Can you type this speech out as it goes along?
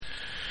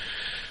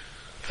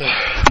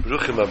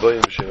Bruchim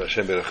Aboyim B'Shem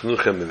Hashem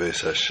Berachnuchem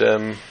Meveis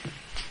Hashem.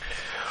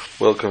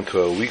 Welcome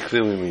to our weekly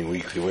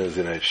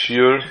Wednesday night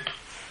shiur.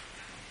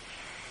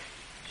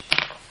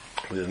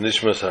 The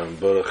Nishmas Aaron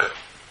Baruch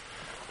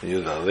and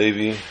Yehuda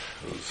Levi,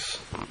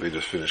 we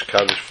just finished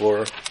Kaddish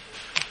for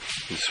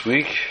this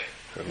week,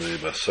 and the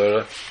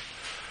Basara,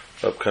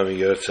 upcoming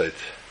Yahrzeit.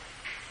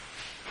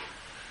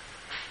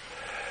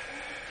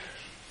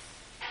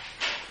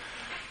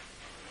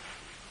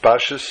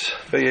 Parshas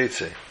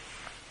Vayetze.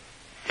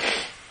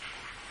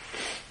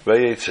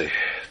 Vayetze,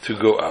 to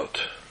go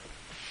out.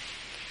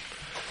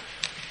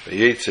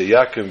 Vayetze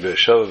Yaakov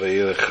Be'eshava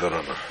Vayelech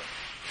Harana.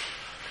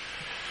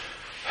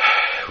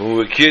 When we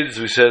were kids,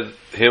 we said,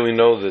 here we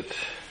know that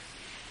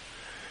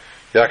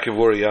Yaakov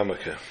wore a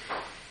yarmulke.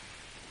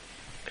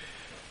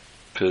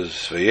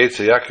 Because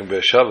Vayetze Yaakov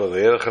Be'eshava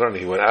Vayelech Harana,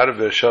 he went out of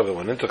Be'eshava,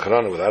 went into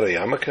Harana without a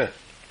yarmulke.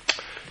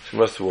 He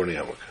must have worn a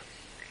yarmulke.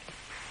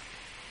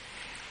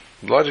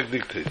 Logic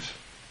dictates.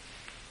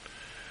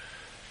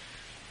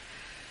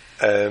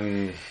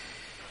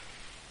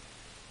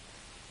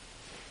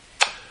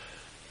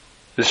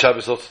 This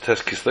Shabbos also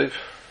Tes Kislev,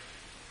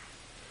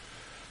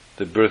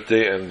 the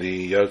birthday and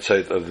the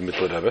Yahrzeit of the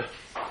Mittler Rebbe.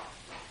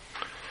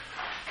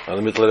 On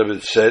the Mittler Rebbe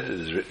it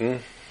is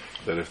written,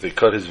 that if they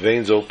cut his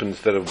veins open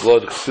instead of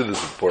blood, Chassidus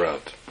would pour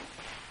out.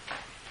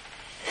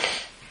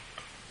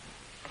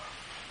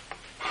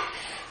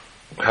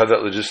 How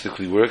that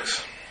logistically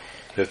works,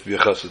 you have to be a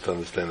chassid to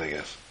understand, I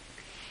guess.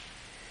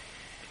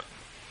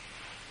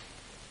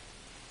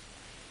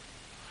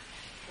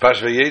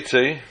 Pash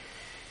Vayetze,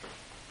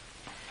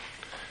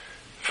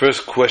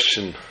 first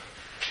question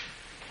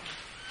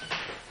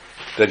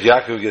that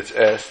Yaakov gets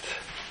asked,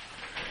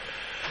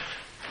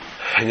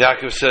 and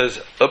Yaakov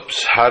says,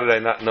 oops, how did I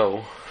not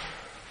know?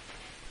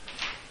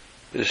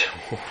 Is,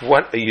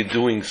 what are you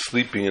doing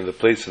sleeping in the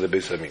place of the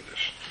Beis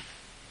HaMikdash?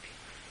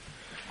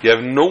 You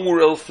have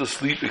nowhere else to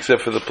sleep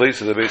except for the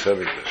place of the Beis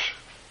HaMikdash.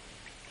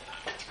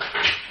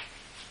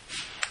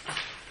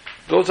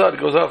 Goes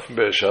out from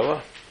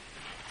Be'eshava,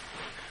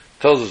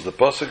 tells us the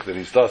pasuk that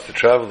he starts to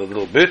travel a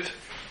little bit.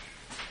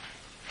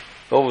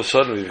 All of a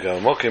sudden we've got a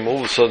mokim, all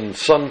of a sudden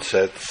sun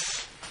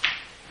sets.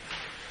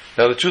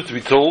 Now the truth to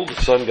be told,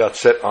 the sun got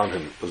set on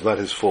him. It was not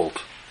his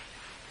fault.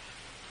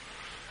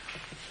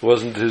 It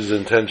wasn't his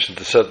intention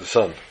to set the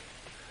sun.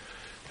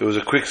 It was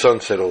a quick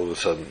sunset all of a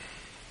sudden.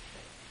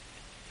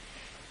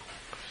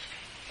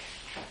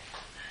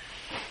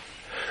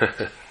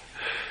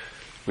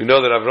 We know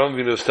that Avraham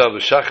Avinu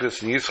established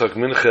Shachris and Yitzchak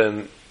Mincha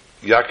and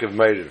Yaakov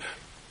Meirev.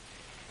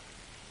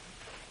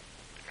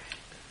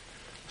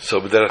 So,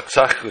 B'derech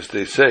Tzachkus,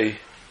 they say,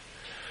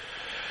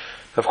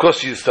 of course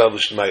he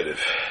established Meirev.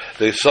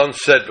 The sun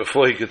set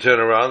before he could turn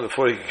around,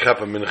 before he could kap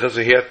a mincha,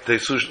 so he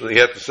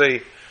had to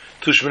say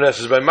Tushmanes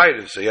is by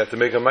Meirev, so he had to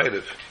make a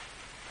Meirev.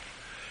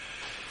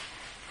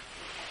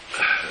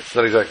 That's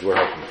not exactly what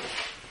happened.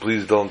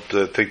 Please don't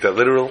take that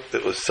literal.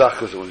 It was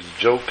Tzachkus, it was a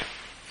joke.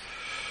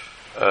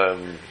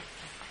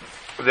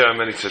 There are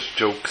many such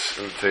jokes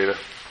in the Torah.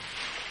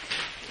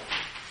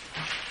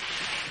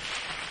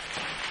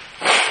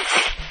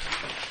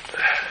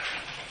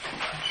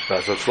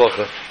 That's a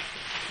tzlocha.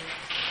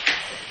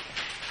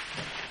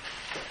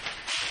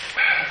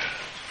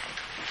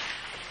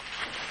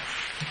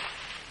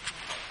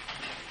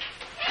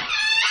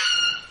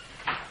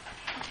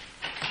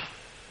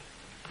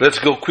 Let's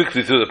go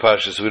quickly through the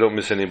parsha so we don't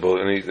miss any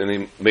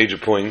major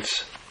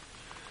points.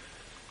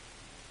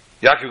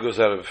 Yaakov goes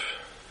out of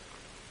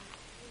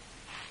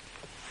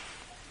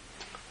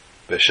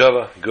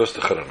Be'eshava, he goes to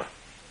Harana.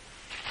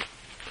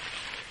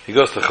 He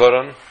goes to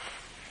Haran,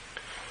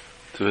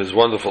 to his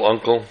wonderful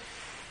uncle.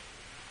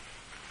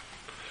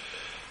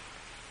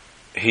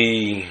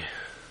 He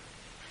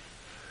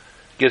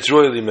gets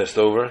royally messed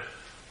over.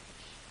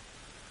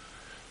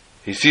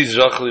 He sees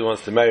Rachel, he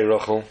wants to marry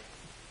Rachel.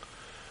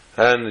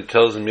 And he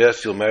tells him,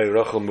 yes, you'll marry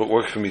Rachel, but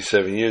work for me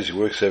 7 years. He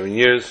works 7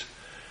 years.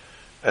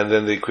 And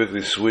then they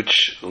quickly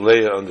switch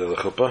Leah under the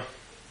chuppah.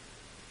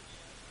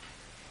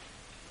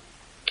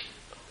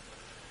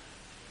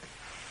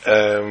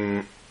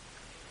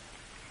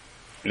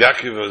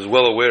 Yaakov was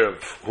well aware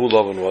of who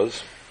Lavan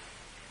was.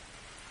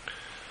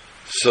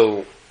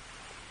 So,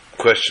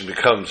 question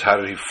becomes, how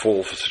did he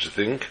fall for such a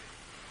thing?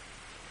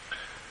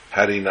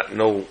 How did he not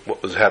know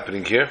what was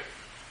happening here?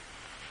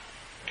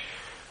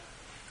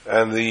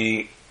 And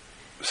the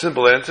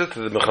simple answer to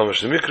the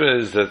Mechamash Mikra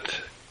is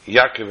that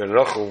Yaakov and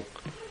Rachel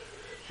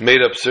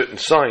made up certain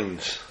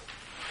signs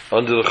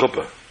under the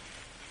chuppah.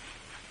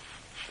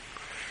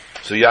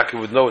 So Yaakov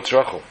would know it's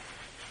Rachel.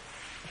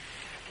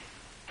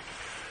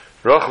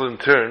 Rachel in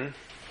turn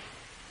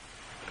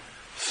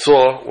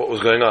saw what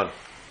was going on.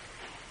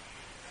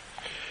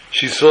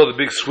 She saw the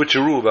big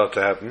switcheroo about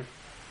to happen,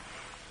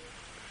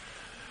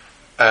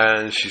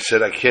 and she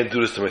said, I can't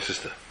do this to my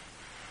sister.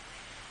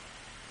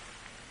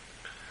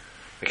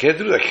 I can't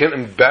do this. I can't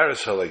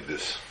embarrass her like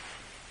this.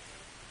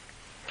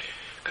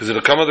 Because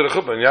it'll come under the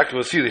chuppah, and Yaakov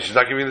will see that she's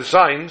not giving the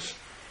signs.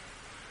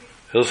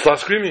 He'll start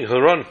screaming,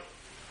 he'll run.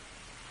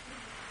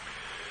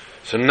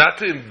 So not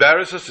to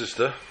embarrass her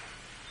sister,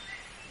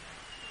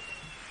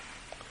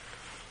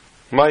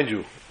 Mind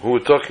you, who we're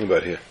talking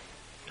about here.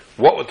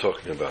 What we're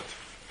talking about.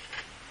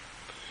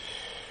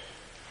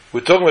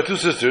 We're talking about two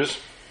sisters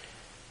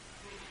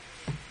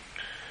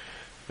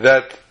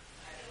that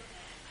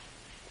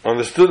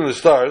understood in the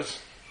stars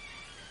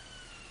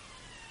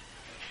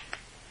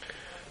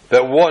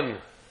that one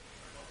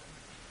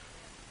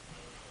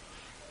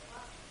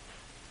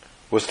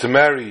was to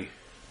marry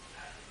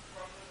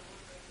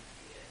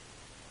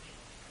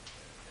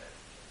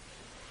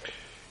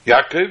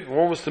Yaakov,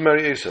 one was to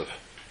marry Esav.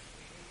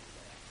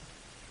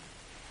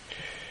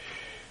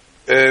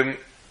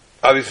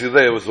 Obviously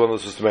Leah was the one that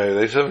was supposed to marry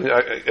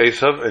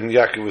Esav, and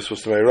Yaakov was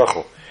supposed to marry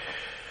Rachel.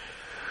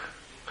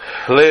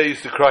 Leah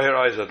used to cry her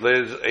eyes out.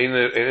 Leah's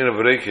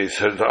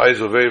her eyes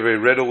were very, very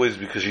red always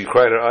because she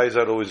cried her eyes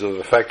out always of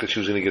the fact that she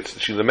was going to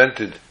she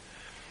lamented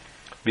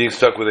being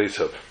stuck with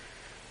Esav.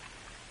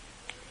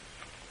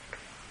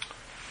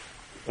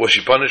 Was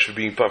she punished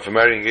for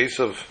marrying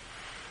Esav?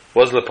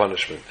 Wasn't a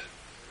punishment.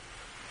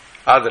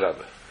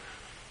 Adrabah.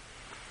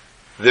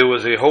 There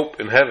was a hope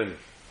in heaven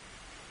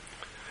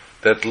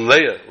that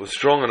Leah was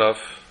strong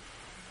enough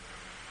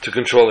to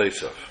control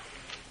Esav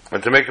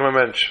and to make him a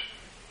mensch.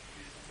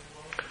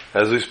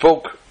 As we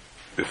spoke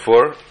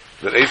before,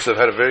 that Esav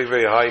had a very,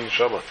 very high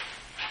neshama.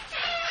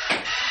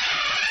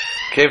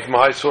 Came from a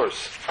high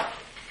source.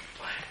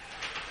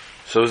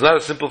 So it was not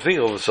a simple thing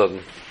all of a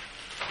sudden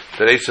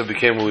that Esav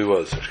became who he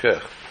was.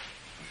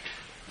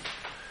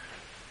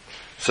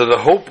 So the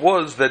hope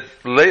was that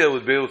Leah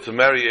would be able to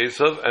marry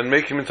Esav and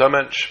make him into a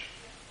mensch.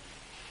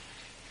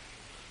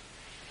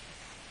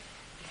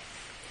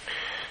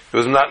 It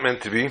was not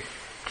meant to be.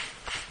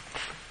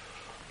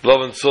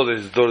 Lavan saw that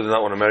his daughter did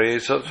not want to marry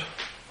Esav,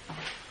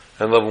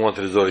 and Lavan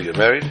wanted his daughter to get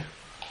married.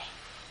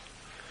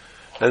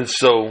 And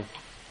so,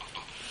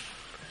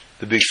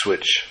 the big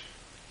switch.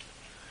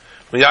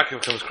 When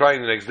Yaakov comes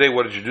crying the next day,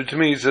 what did you do to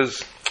me? He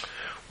says,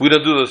 we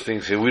don't do those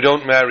things here. We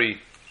don't marry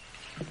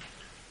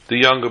the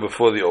younger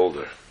before the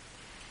older.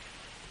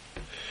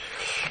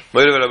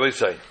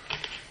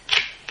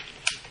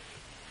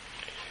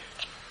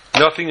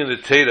 Nothing in the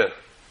Torah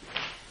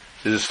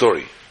is a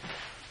story.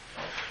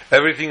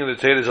 Everything in the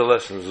Torah is a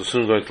lesson, as we're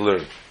soon going to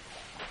learn.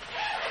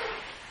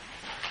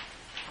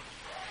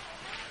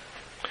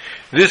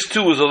 This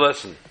too is a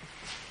lesson,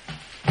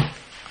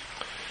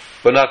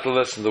 but not the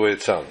lesson the way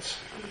it sounds.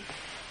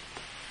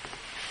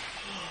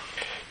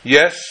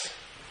 Yes,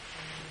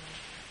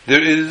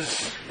 there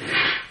is,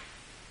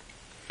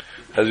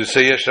 as we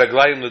say, yesh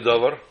raglayim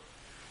ledavar,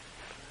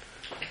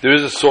 there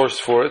is a source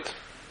for it,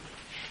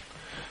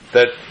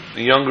 that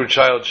the younger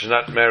child should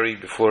not marry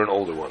before an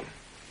older one.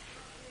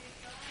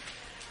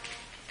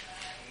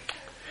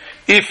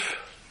 If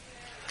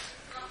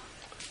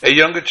a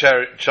younger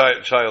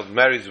child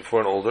marries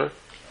before an older,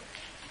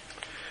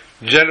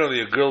 generally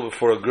a girl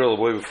before a girl, a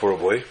boy before a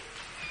boy,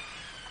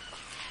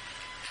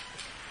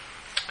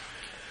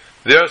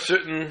 there are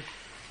certain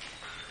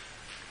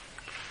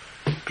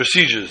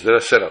procedures that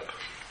are set up.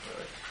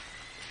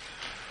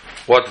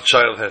 What the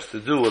child has to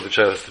do, what the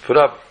child has to put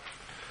up.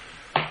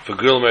 If a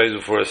girl marries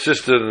before a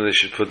sister, then they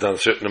should put down a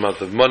certain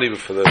amount of money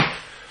before the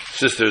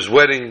sister's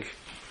wedding.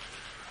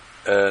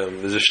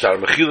 There's a shtar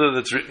mechila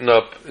that's written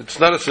up. It's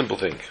not a simple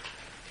thing.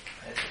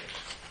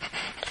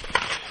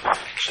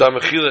 Shtar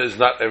mechila is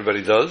not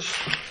everybody does,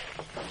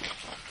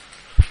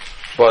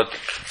 but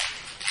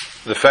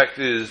the fact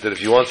is that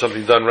if you want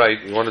something done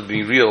right, you want it to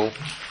be real,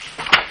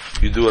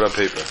 you do it on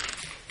paper.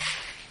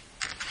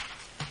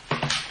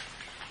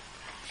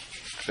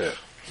 There.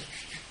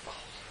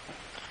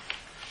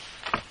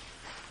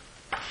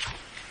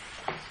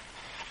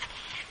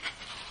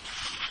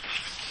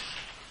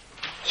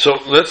 So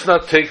let's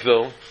not take,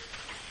 though,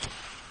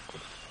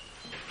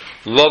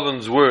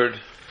 Lavan's word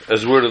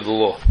as word of the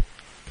law.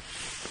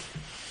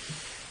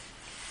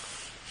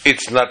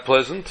 It's not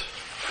pleasant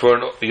for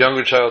a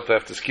younger child to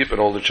have to skip an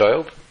older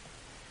child,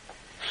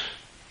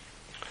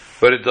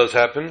 but it does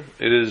happen.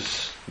 It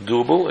is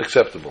doable,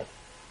 acceptable.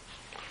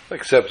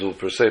 Acceptable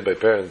per se by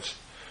parents.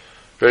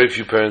 Very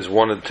few parents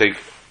want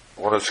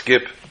to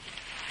skip,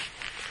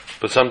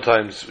 but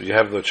sometimes you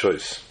have no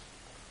choice.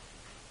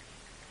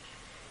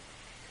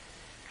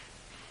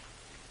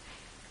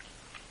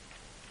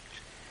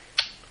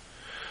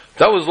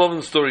 That was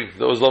Lavan's story.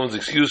 That was Lavan's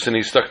excuse, and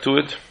he stuck to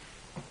it.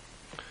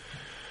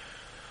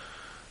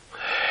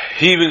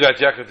 He even got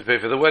Yaakov to pay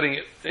for the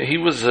wedding. He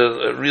was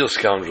a real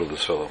scoundrel,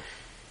 this fellow.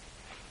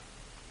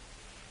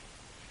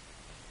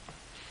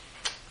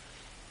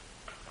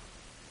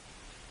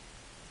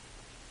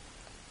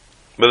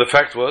 But the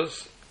fact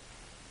was,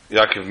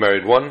 Yaakov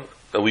married one.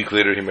 A week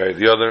later, he married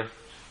the other.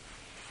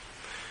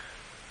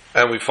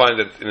 And we find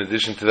that in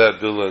addition to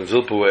that, Bilhah and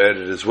Zilpah were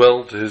added as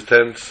well to his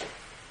tents.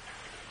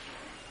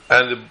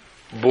 And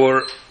they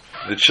bore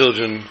the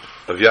children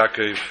of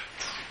Yaakov,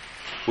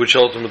 which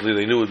ultimately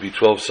they knew would be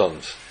 12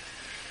 sons.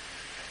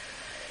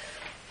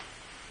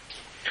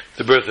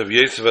 The birth of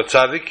Yosef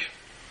HaTzadik.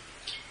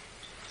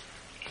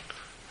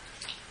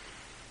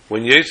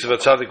 When Yosef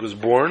HaTzadik was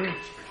born,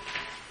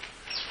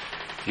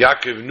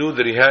 Yaakov knew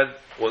that he had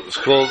what was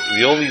called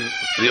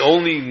the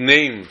only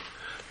name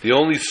the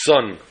only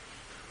son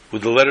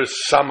with the letter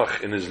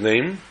Samach in his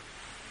name,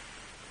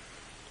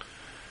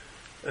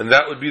 and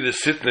that would be the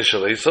Sitna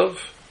Shel Esav.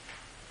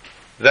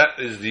 That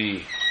is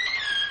the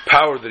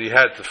power that he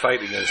had to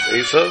fight against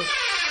Esav,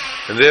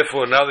 and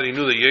therefore, now that he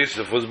knew that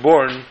Yosef was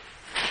born,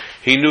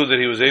 he knew that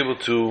he was able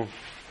to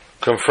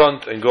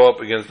confront and go up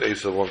against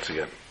Esav once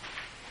again.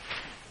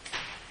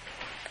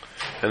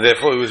 And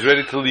therefore, he was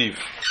ready to leave.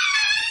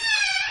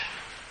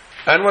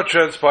 And what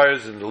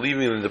transpires in the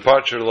leaving and the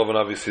departure, Lavan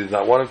obviously did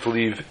not want him to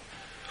leave.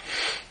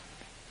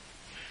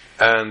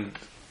 And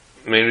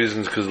the main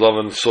reason is because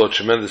Lavan saw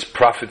tremendous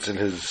profits in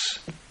his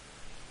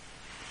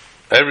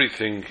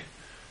everything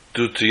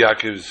due to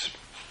Yaakov's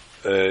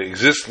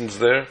existence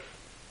there.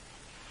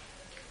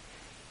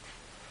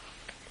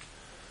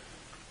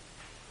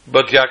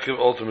 But Yaakov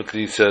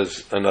ultimately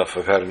says, enough,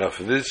 I've had enough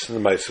of this,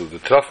 and the Maisa of the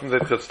Trafim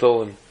that got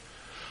stolen,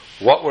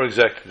 what were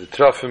exactly the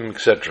Trafim,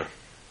 etc.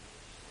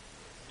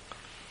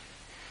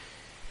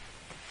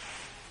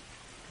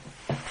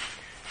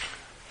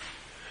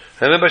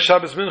 And then by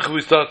Shabbos Mincha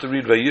we start to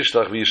read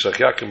Vayishlach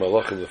Yaakov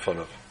Malachim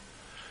Lefanav.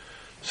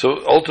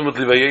 So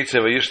ultimately Vayetze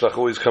and Vayishlach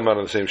always come out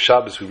on the same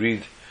Shabbos. We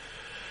read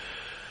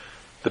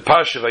the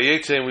Parsha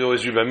Vayetze and we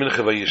always read by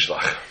Mincha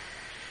Vayishlach.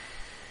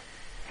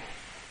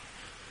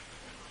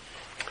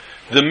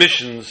 The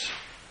missions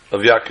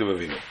of Yaakov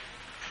Avinu.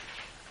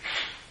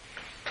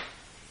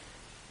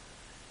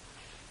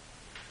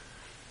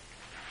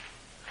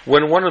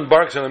 When one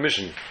embarks on a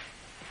mission,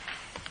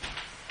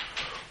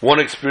 one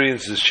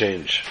experiences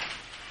change.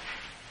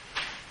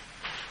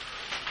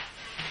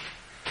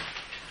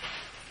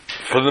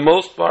 For the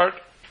most part,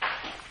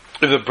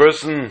 if a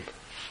person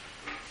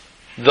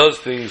does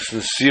things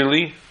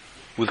sincerely,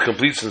 with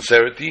complete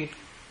sincerity,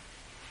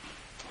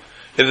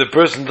 if the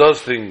person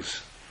does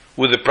things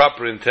with the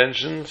proper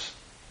intentions,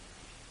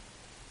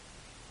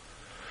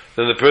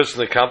 then the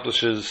person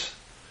accomplishes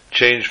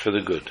change for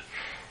the good.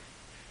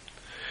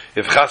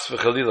 If chas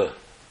v'chalila,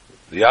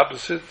 the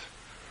opposite,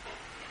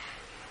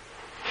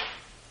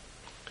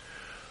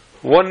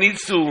 one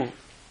needs to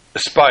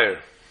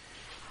aspire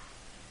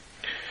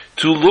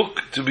to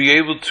look to be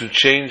able to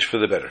change for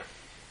the better.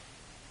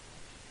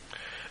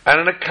 And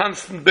on a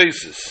constant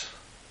basis.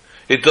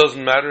 It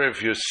doesn't matter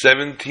if you're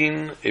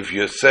 17, if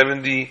you're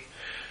 70,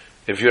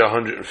 if you're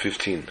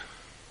 115.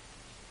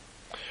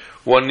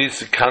 One needs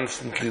to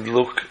constantly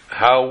look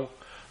how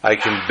I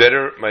can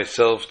better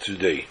myself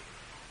today.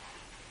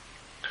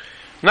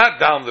 Not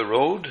down the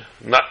road,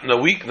 not in a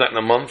week, not in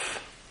a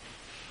month.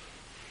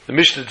 The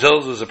Mishnah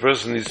tells us a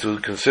person needs to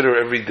consider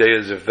every day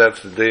as if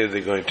that's the day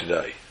they're going to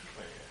die.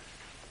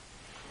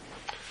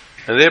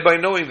 And thereby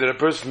knowing that a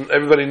person,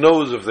 everybody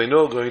knows if they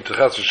know going to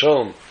Chas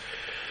v'Shalom,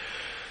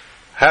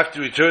 have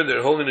to return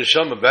their holy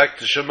neshama back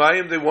to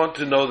Shemayim, they want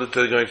to know that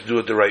they're going to do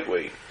it the right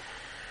way.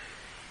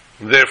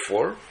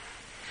 Therefore,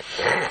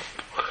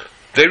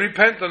 they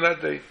repent on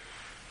that day.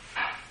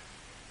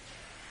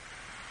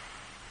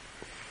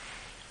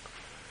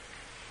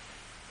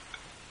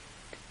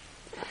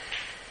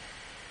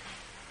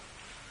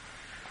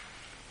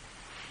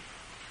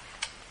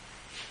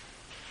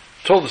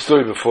 I told the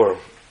story before.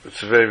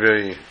 It's a very,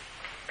 very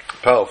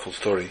powerful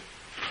story.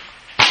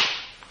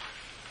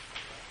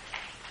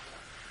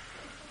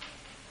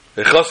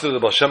 The Chassid of the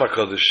Baal Shem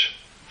HaKadosh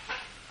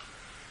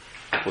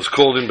was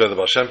called in by the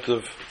Baal Shem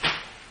Tov,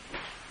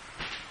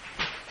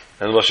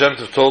 and the Baal Shem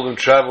Tov told him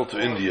travel to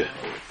India.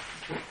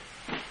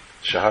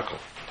 Shahakal.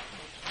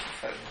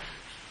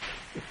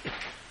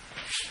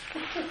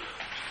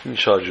 Didn't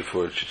charge you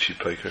for it, you cheap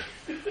piker.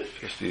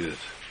 Just eat it.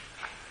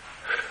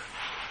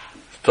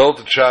 He's told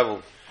to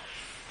travel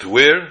to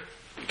where?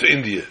 To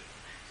India.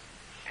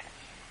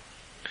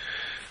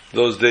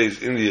 Those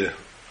days, India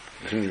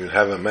didn't even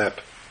have a map.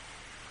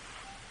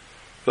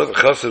 But the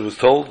Chassid was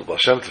told, the Baal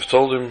Shem Tov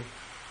told him,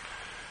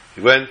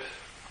 he went,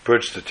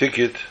 purchased a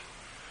ticket,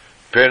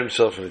 prepared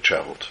himself, and he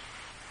traveled.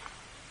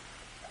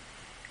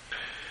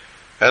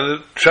 And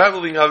the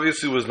traveling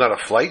obviously was not a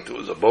flight, it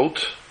was a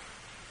boat.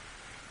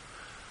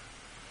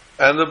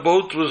 And the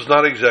boat was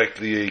not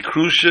exactly a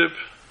cruise ship.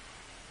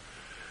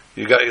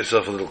 You got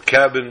yourself a little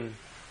cabin,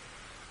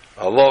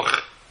 a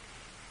loch,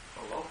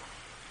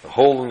 a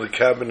hole in the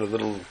cabin, a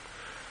little,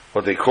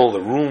 what they call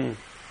a room.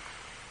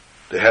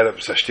 They had a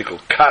shtickle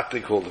cot,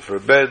 they called it for a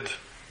bed.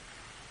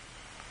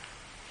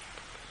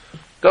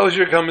 That was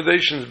your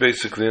accommodations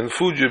basically, and the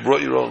food you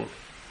brought your own.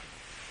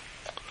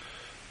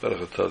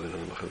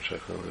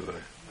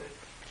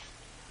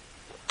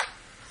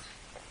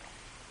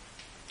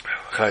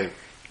 Chaim.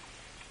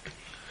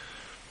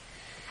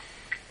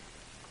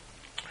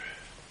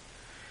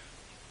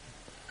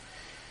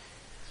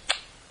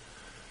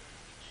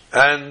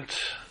 And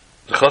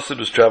the Chassid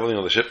was traveling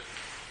on the ship.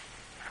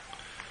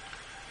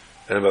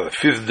 And about the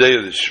fifth day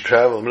of the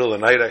travel, in the middle of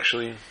the night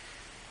actually,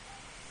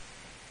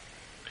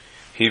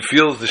 he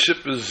feels the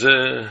ship is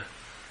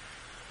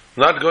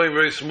not going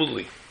very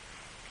smoothly.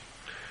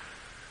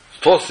 It's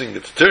tossing,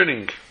 it's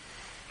turning,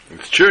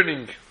 it's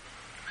churning.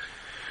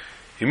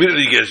 He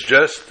immediately gets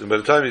dressed, and by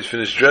the time he's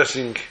finished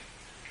dressing,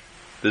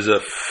 there's a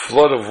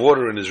flood of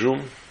water in his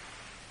room.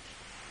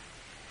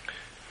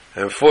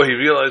 And before he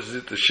realizes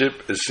it, the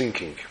ship is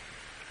sinking.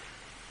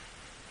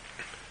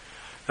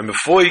 And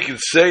before he can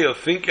say or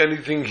think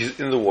anything, he's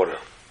in the water.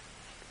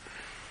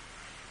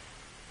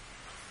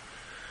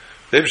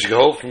 There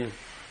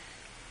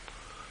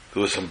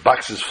were some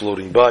boxes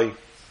floating by.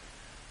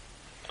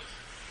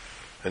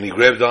 And he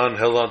grabbed on,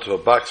 held on to a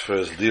box for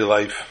his dear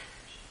life.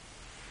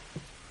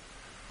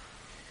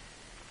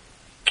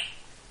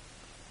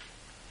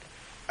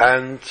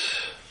 And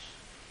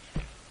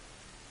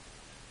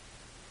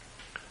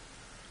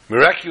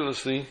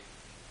miraculously,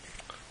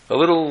 a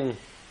little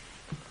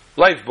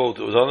lifeboat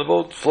that was on the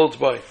boat floats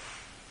by.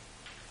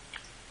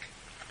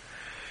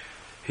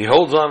 He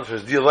holds on for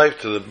his dear life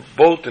to the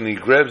boat and he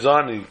grabs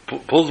on and he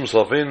pulls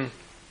himself in.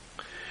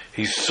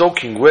 He's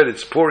soaking wet,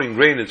 it's pouring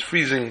rain, it's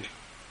freezing.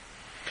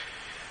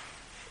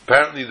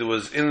 Apparently there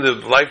was in the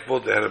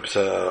lifeboat, they had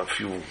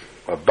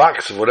a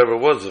box of whatever it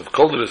was, of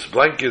coldness,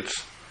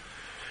 blankets.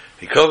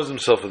 He covers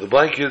himself with the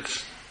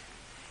blankets.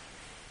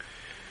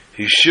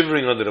 He's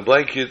shivering under the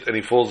blanket and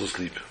he falls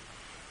asleep.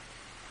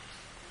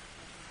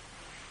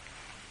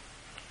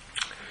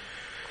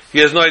 He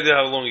has no idea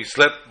how long he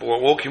slept, but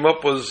what woke him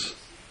up was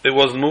it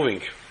wasn't moving.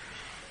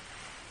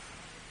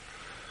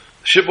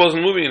 The ship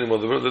wasn't moving anymore.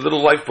 The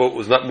little lifeboat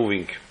was not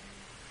moving.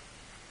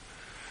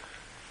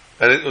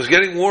 And it was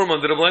getting warm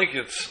under the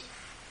blankets.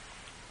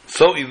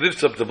 So he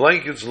lifts up the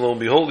blankets and lo and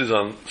behold, he's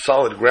on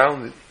solid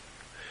ground.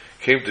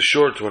 He came to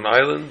shore to an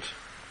island.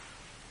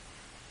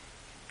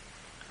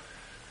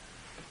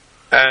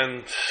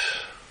 And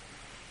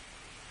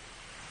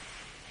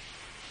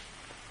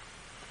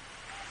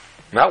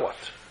now what?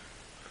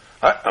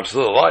 I'm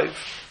still alive.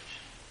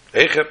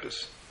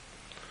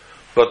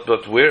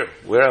 But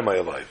where am I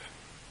alive?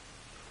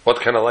 What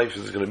kind of life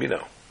is it going to be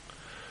now?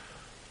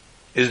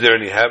 Is there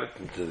any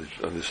inhabitant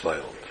on this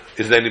island?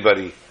 Is there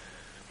anybody?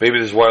 Maybe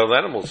there's wild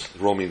animals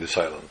roaming this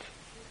island.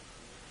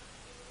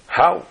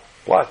 How?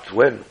 What?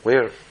 When?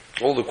 Where?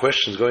 All the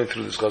questions going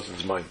through this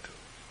cousin's mind.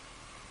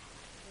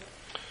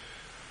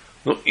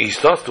 No, he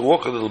starts to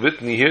walk a little bit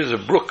and he hears a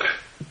brook.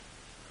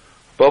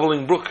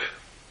 Bubbling brook.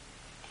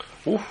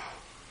 Oof.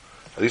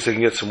 At least I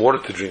can get some water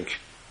to drink.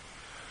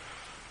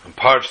 I'm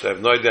parched. I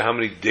have no idea how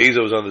many days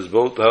I was on this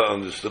boat,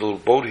 on this little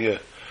boat here,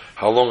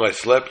 how long I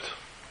slept.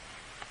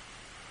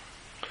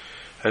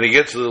 And he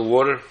gets a little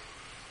water,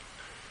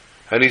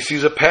 and he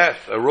sees a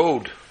path, a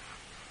road.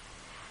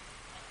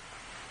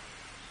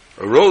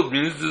 A road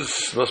means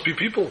there must be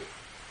people.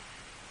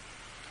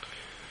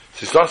 So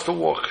he starts to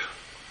walk.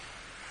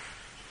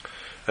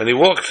 And he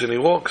walks, and he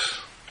walks.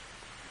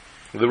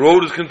 The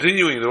road is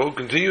continuing. The road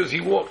continues,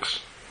 he walks.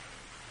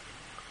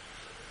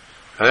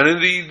 And in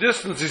the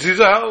distance he sees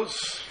a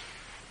house.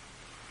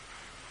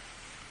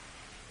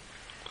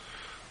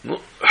 No.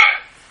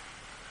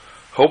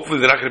 Hopefully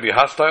they're not going to be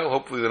hostile.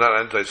 Hopefully they're not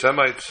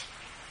anti-Semites.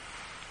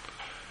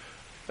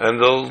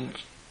 And they'll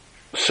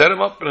set him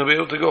up and he'll be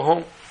able to go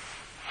home.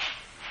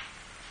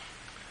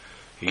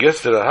 He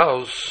gets to the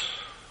house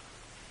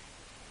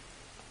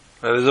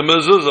and there's a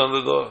mezuzah on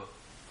the door.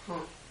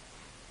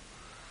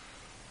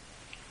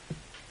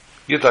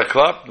 Gita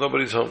klap,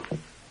 nobody's home.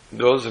 He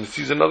goes and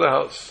sees another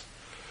house.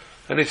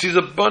 And he sees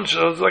a bunch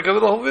of, like a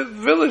little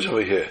village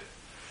over here.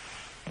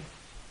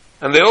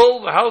 And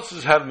all the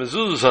houses have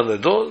mezuzahs on their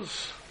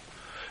doors.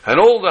 And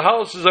all the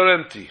houses are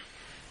empty.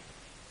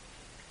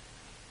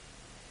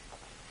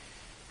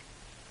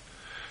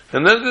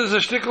 And then there's a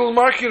shtickle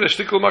market, a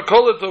shtickle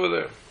makolet over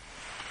there.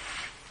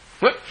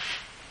 What?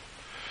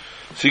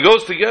 So he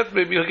goes to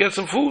maybe he'll get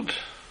some food.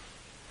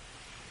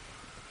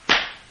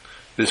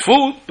 There's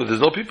food, but there's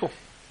no people.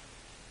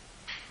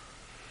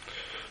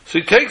 So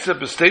he takes up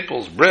his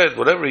staples, bread,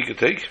 whatever he could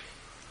take,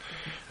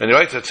 and he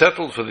writes a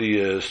settled for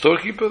the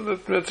storekeeper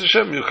that's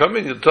Hashem, you come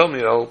in, you tell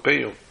me, I'll pay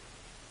you.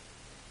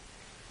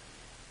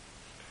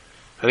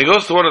 And he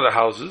goes to one of the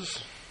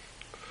houses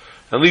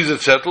and leaves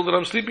it settled that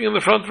I'm sleeping in the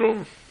front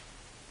room.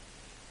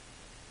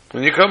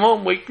 When you come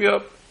home, wake me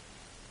up.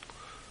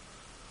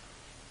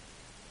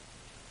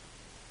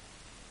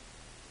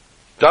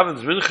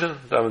 Davens Mincha,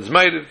 Davens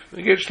Meirev,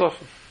 he geht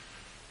schlafen.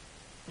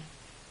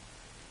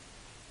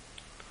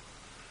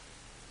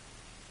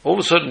 All of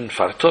a sudden,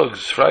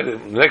 Fartogs, Friday,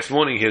 the next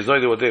morning, he has no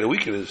idea what day of the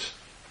week it is.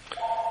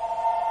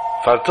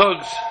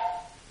 Fartogs,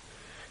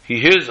 he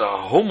hears a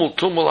humul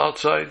tumul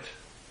outside.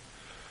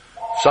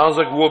 Sounds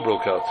like war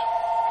broke out.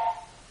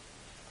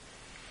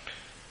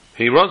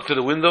 He runs to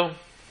the window.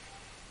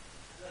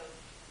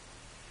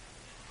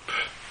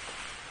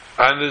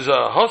 And there's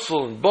a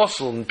hustle and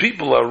bustle and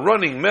people are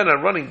running, men are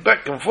running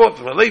back and forth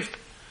from Maleft.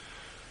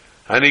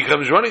 And he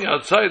comes running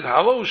outside.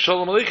 Hello,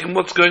 Shalom Aleichem,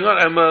 what's going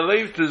on? And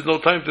Maleft, there's no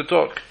time to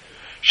talk.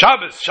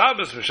 Shabbos,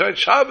 Mishayt,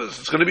 Shabbos,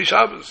 it's going to be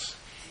Shabbos.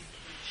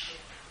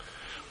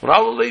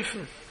 Ral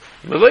Aleichem,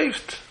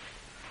 Maleft.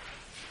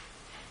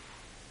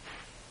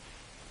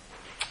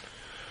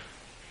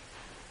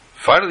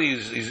 Finally,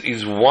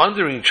 he's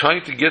wandering,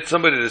 trying to get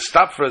somebody to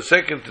stop for a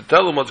second to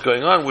tell him what's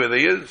going on, where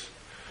they is.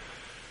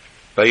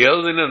 By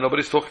yelling, and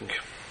nobody's talking.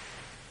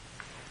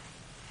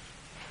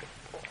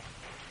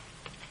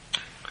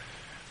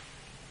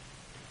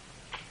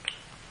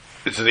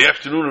 it's in the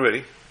afternoon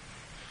already,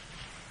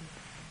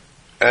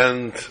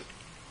 and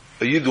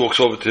a Yid walks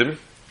over to him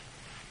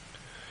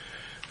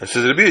and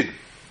says, Rabbi,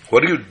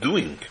 what are you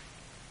doing?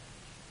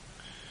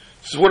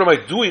 He says, what am I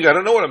doing? I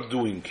don't know what I'm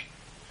doing.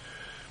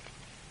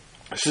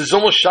 He says, it's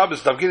almost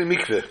Shabbos, I'm getting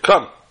mikveh.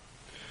 Come,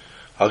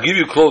 I'll give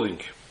you clothing.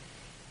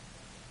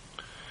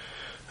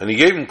 And he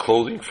gave him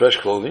clothing, fresh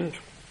clothing,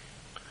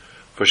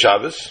 for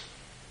Shabbos,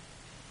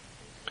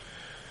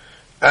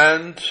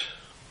 and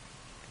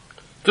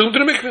took him to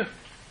the mikveh.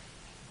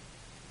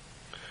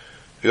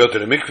 He got to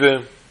the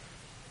mikveh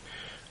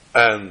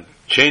and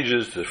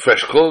changes to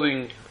fresh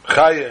clothing,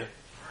 chaya,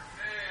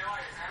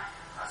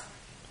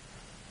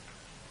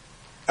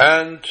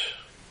 and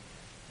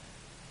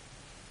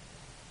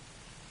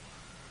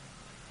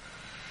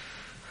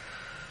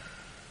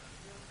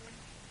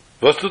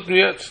was tut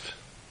mir jetzt?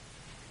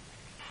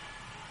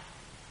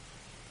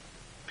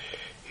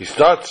 He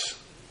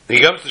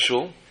comes to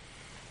shul,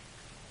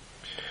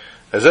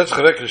 setzt sich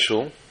weg in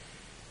shul,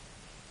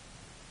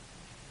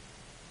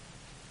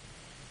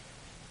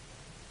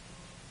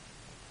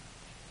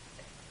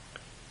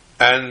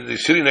 and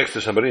he's sitting next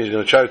to somebody, and he's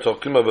going to try to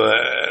talk to him, but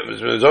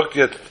er sagt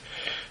jetzt,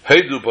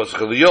 hey du,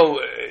 Pascal, yo,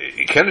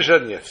 ich kann nicht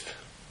reden jetzt.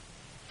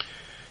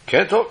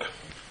 Can't talk.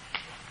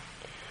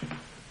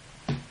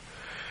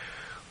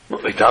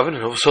 Like David,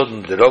 and all of a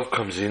sudden the Rav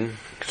comes in, you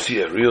can see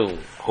a real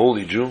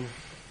holy Jew.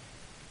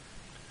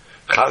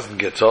 Chazan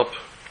gets up,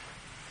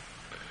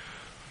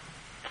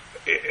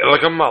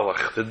 like a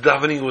malach. The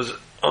davening was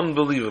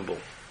unbelievable.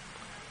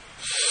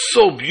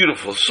 So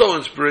beautiful, so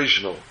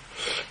inspirational.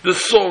 The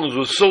songs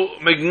were so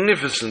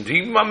magnificent.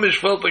 He mamish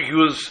felt like he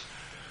was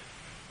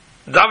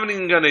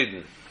davening in Gan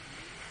Eden.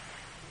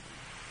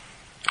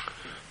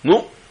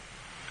 No,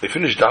 they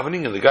finished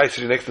davening, and the guy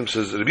sitting next to him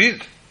says,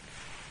 Rebid,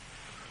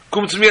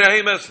 come to me and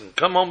hey messen,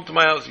 come home to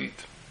my house,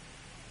 eat.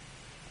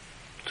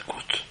 It's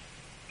good.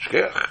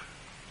 Shkeach.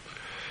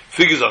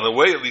 Figures on the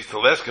way, at least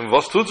he'll ask him,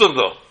 was tut's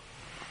da?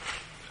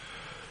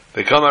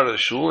 They come out of the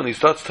shul, and he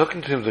starts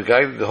talking to him.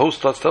 The host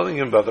starts telling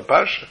him about the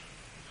parsha.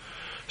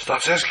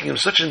 Starts asking him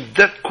such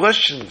in-depth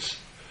questions,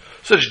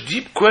 such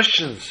deep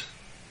questions.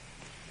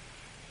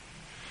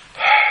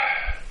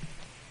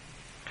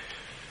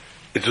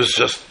 It was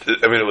just,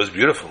 it was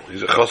beautiful.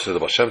 He's a chassid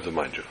of Hashem, to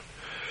mind you.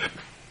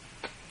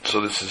 So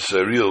this is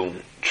a real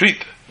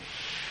treat.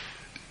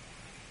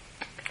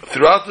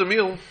 Throughout the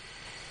meal,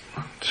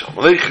 Shalom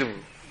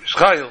Aleichem,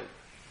 Yishchayil,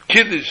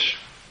 Kiddush,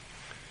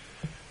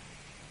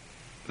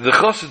 the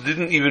chassid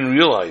didn't even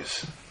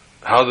realize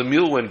how the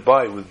meal went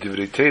by with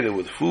divrei Torah,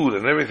 with food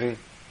and everything.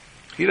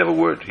 He didn't have a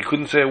word. He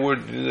couldn't say a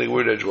word. He didn't say a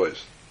word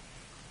edgewise.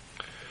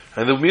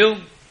 And the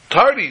meal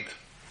tardied.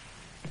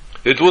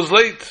 It was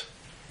late.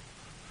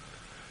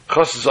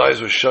 Chassid's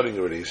eyes were shutting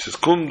already. He says,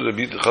 "Come,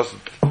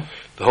 the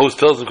host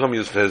tells him, come,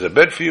 there's a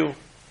bed for you."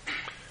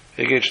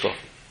 He geht schlafen.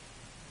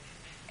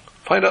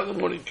 Find out in the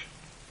morning.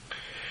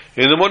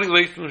 In the morning,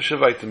 late, we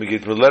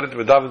geht mit Leret,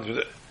 mit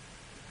David,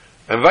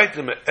 and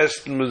weiter, mit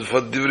Esten, mit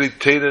divrei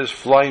Torah is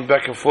flying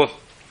back and forth.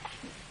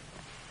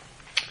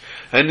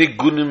 And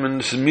Nigunim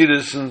and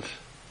Semiris, and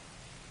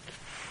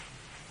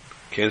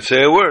can't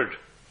say a word.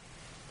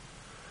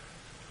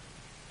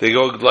 They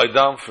go lie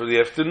down for the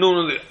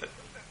afternoon,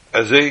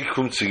 as they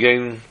come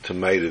again to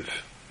Meirev.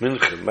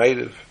 Mincha,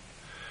 Meirev,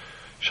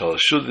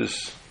 Shalosh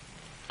Shudas.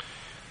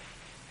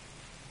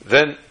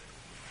 Then,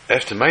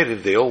 after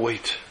Meirev, they all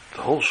wait.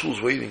 The whole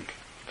shul's waiting.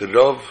 The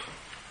Rav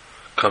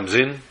comes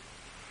in,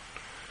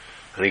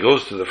 and he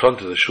goes to the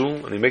front of the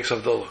shul, and he makes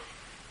Havdalah.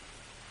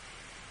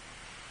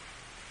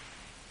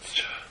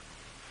 Such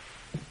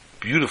a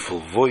beautiful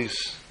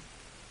voice.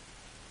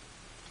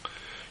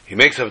 He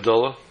makes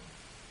Havdalah,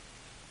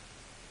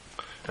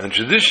 and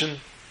tradition,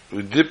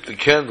 we dip the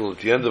candle at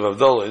the end of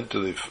Havdalah into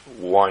the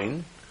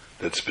wine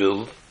that's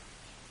spilled,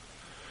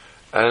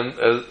 and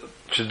a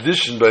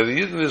tradition by the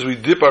Yidden is we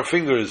dip our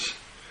fingers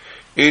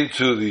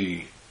into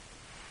the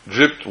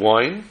dripped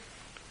wine,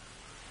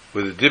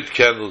 where the dipped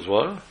candles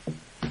were.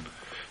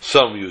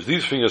 Some use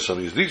these fingers,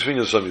 some use these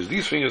fingers, some use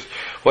these fingers,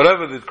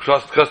 whatever the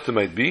custom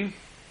might be.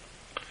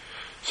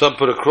 Some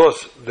put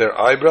across their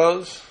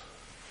eyebrows,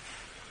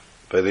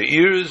 by the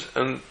ears,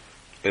 and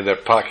in their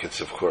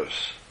pockets, of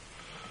course.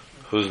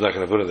 Who's not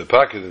going to put it in their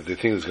pocket if they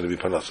think it's going to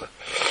be panasa?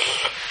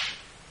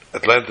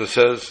 Atlanta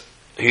says,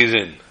 he's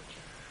in.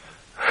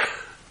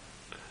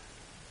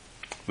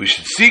 We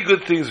should see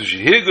good things, we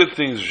should hear good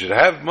things, we should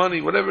have money,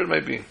 whatever it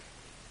might be.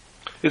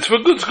 It's for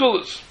good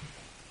scholars.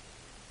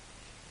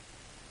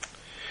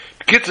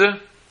 Kitzer,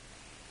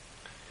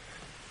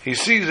 he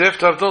sees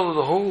after Havdalah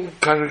the whole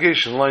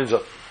congregation lines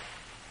up.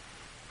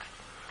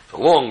 It's a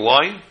long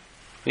line.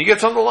 He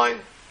gets on the line.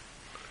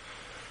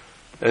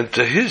 And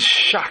to his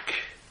shock,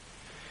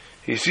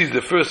 he sees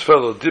the first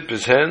fellow dip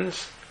his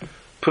hands,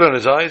 put on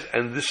his eyes,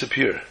 and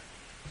disappear.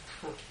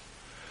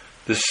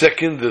 The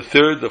second, the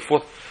third, the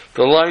fourth,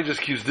 the line just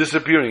keeps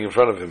disappearing in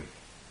front of him.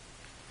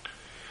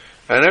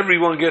 And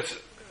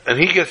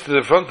he gets to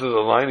the front of the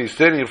line, he's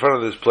standing in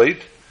front of this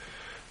plate,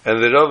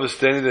 and the Rav is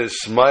standing there,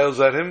 smiles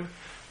at him,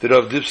 the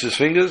Rav dips his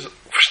fingers,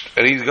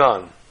 and he's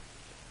gone.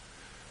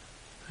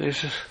 He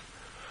says,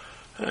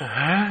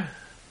 huh?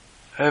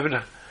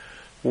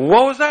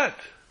 What was that?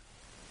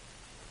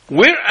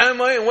 Where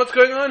am I and what's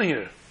going on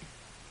here?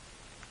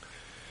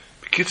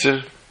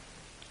 B'kitzur,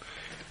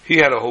 he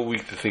had a whole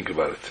week to think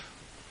about it.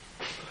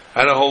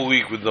 And a whole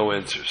week with no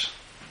answers.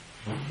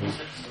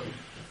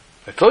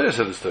 I told you I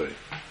said the story.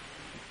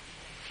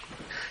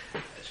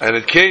 And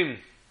it came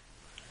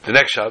the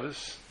next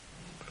Shabbos,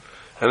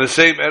 and the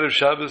same Erev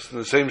Shabbos, and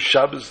the same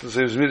Shabbos, and the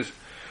same Zmiris,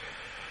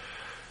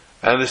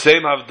 and the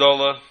same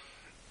Havdalah.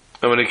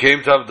 And when it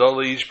came to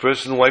Havdalah, each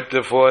person wiped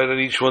their forehead, and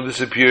each one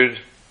disappeared.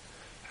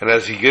 And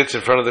as he gets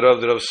in front of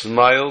the Rav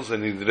smiles,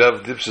 and the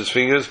Rav dips his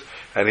fingers,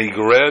 and he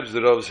grabs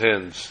the Rav's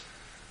hands.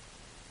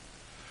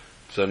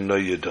 So no,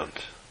 you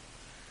don't.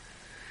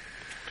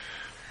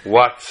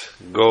 What's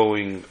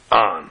going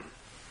on?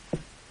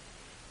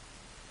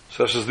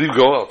 So Rav says, leave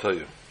go, I'll tell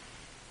you.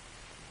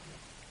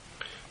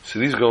 So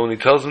he's going, he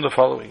tells him the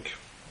following.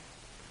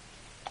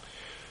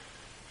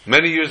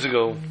 Many years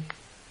ago,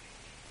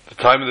 the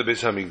time of the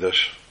Beis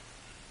HaMikdash,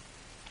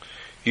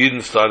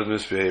 Eden started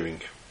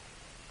misbehaving.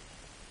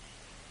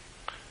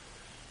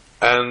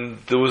 And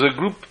there was a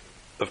group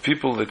of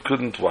people that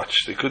couldn't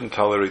watch, they couldn't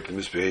tolerate the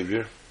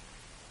misbehavior.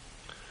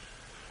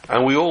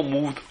 And we all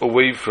moved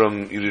away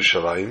from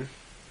Yerushalayim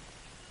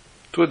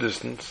to a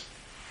distance.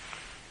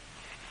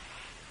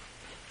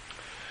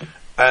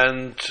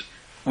 And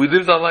we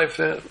lived our life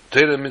there,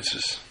 Torah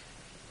mitzvahs.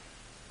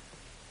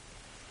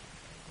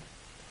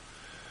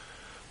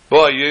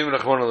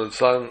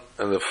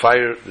 And the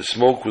fire, the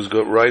smoke was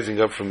rising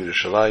up from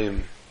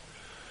Yerushalayim.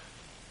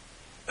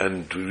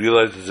 And we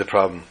realized there's a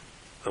problem.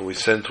 And we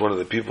sent one of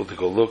the people to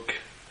go look.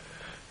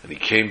 And he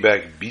came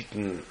back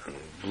beaten and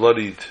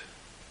bloodied.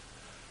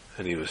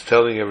 And he was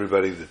telling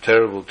everybody the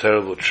terrible,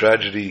 terrible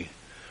tragedy,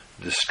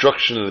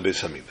 destruction of the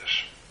Beis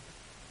HaMikdash.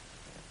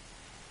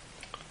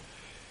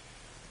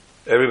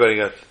 Everybody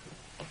got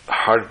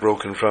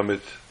heartbroken from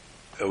it.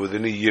 And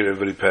within a year,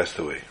 everybody passed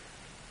away.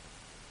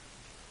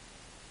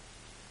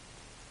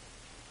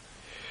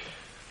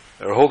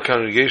 Our whole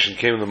congregation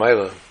came to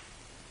Maila.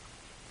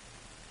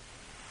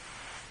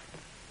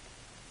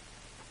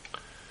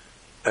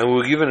 And we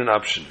were given an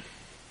option.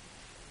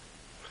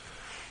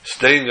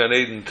 Stay in Gan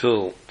Eden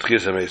until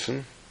Tchias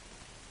HaMesim,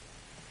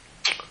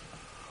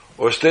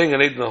 or stay in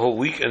Gan Eden the whole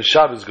week and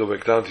Shabbos go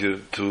back down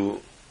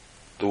to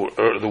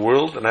the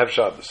world and have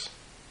Shabbos.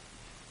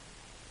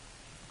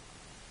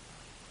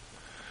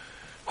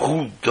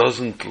 Who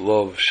doesn't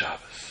love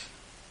Shabbos?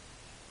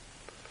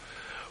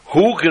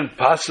 Who can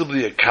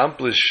possibly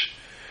accomplish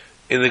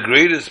in the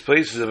greatest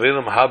places of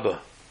Elam Haba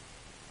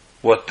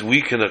what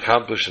we can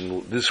accomplish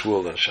in this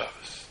world on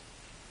Shabbos?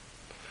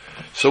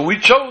 So we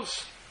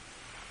chose.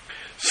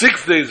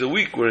 6 days a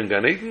week we're in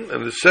Gan Eden,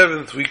 and the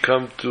 7th we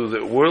come to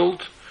the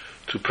world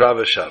to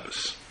Prava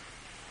Shabbos.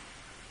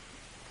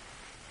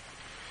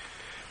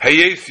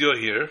 Hayes, you're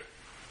here,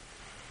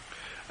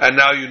 and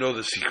now you know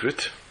the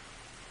secret.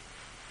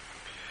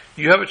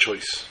 You have a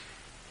choice.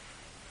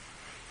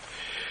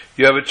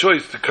 You have a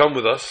choice to come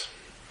with us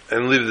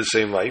and live the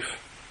same life.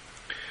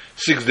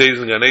 6 days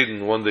in Gan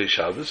Eden, 1 day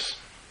Shabbos,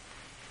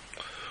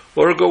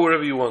 or go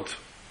wherever you want.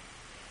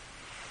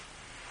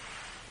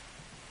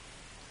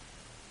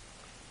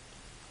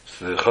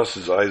 The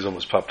Chassid's eyes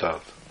almost popped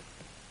out.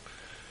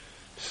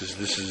 He says,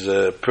 this is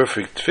a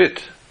perfect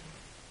fit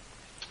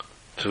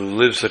to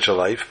live such a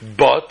life,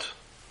 but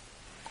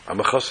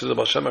I'm a Chassid of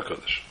Hashem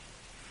HaKadosh.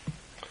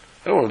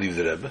 I don't want to leave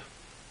the Rebbe.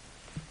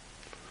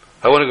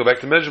 I want to go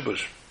back to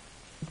Mezhebush.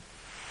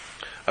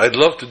 I'd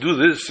love to do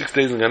this 6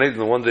 days in Gan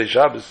Eden and 1 day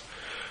Shabbos,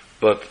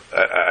 but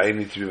I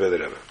need to be by the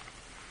Rebbe.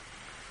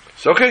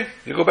 So okay,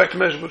 you go back to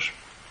Mezhebush.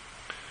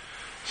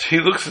 So he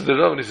looks at the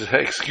Rebbe and he says,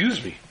 hey,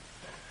 excuse me.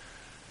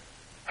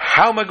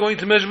 How am I going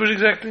to Mezhebush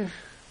exactly?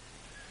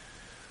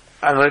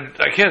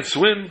 I can't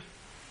swim.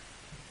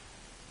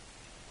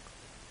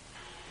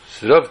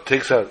 So Rav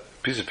takes out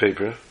a piece of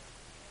paper.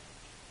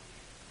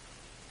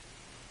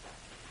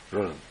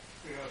 No,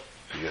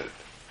 forget it.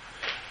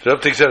 So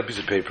Rav takes out a piece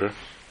of paper,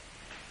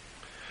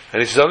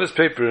 and he says, on this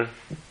paper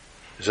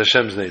is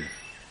Hashem's name.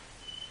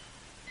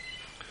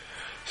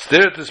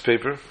 Stare at this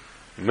paper,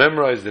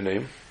 memorize the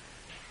name,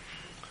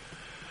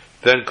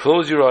 then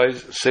close your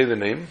eyes, say the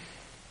name,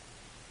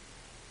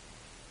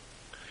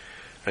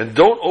 and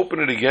don't open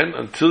it again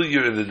until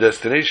you're in the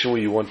destination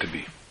where you want to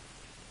be.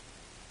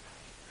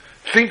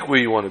 Think where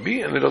you want to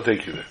be, and it'll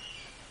take you there.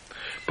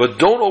 But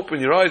don't open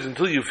your eyes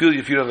until you feel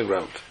your feet on the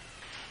ground.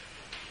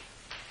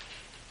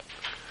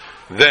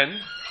 Then,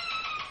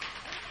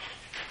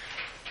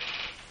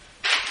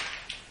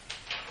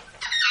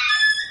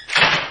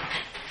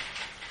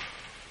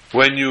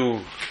 when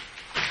you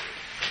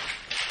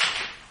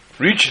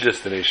reach your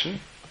destination,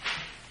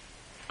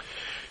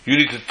 you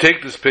need to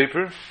take this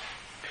paper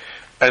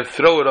and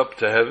throw it up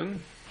to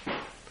heaven,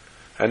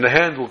 and the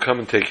hand will come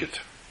and take it.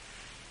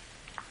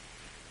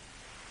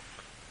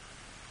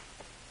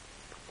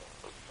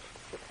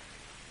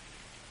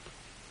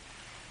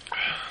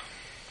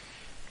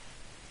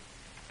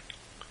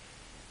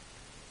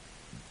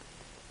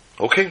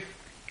 Okay.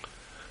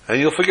 and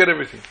you'll forget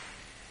everything.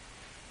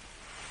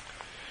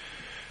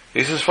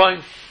 He says,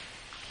 fine.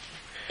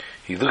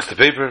 He looks at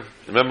the paper,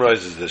 he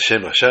memorizes the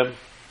Shem Hashem.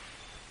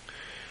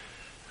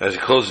 As he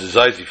closes his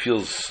eyes, he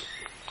feels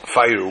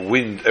fire,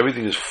 wind,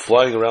 everything is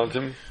flying around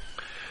him,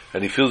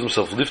 and he feels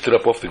himself lifted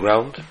up off the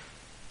ground,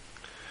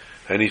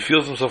 and he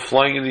feels himself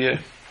flying in the air.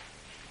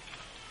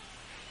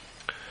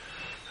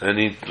 And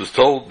he was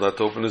told not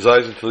to open his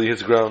eyes until he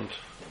hits the ground.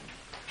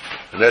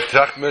 And that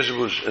tracht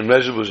Mezhebush, and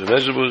Mezhebush, and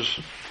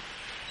Mezhebush,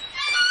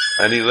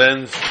 and he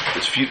lands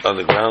his feet on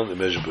the ground in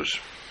Mezhebush.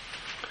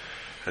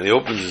 And he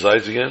opens his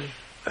eyes again,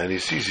 and he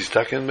sees he's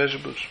stuck in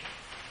Mezhebush.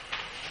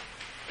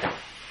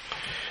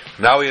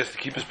 Now he has to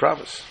keep his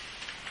promise.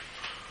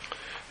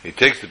 He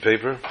takes the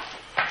paper,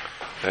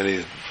 and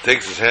he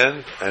takes his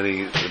hand, and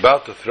he's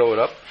about to throw it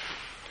up,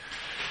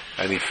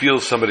 and he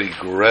feels somebody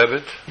grab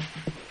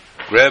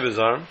his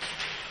arm,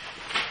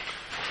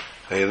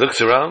 and he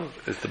looks around.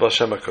 It's the Baal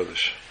Shem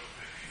HaKodesh.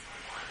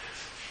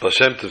 Baal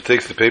Shem Tov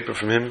takes the paper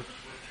from him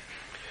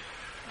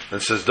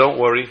and says, don't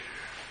worry,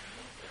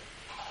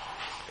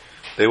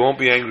 they won't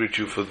be angry at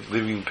you for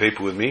leaving the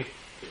paper with me.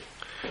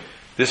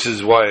 This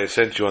is why I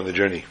sent you on the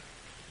journey,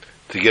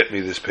 to get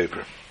me this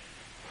paper.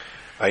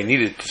 I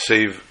need it to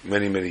save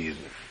many, many Yidden.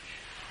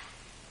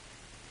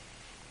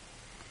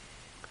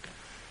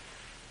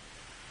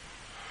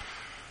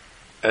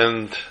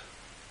 And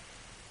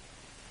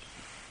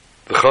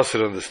the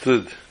Chassid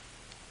understood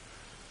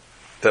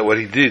that what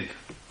he did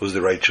was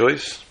the right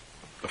choice,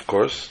 of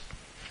course,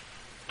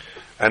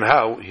 and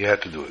how he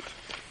had to do it.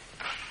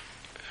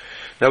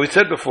 Now, we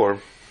said before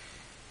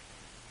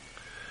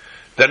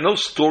that no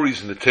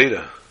stories in the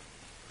Torah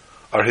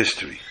are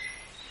history.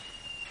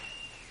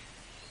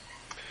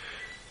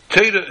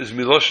 Torah is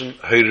miloshen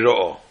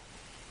hayra'ah,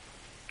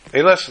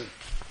 a lesson.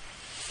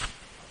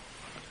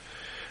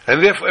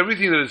 And therefore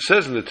everything that it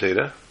says in the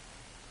Torah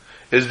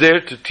is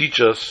there to teach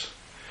us.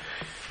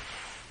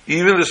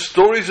 Even the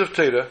stories of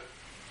Torah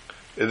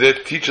are there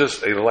to teach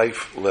us a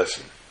life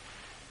lesson.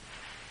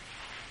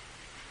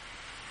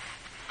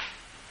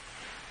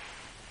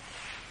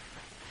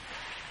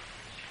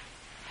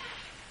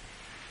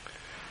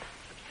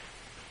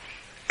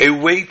 A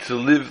way to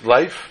live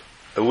life,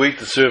 a way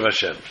to serve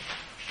Hashem.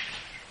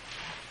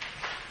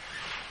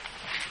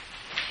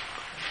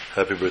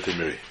 Happy birthday,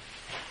 Mary.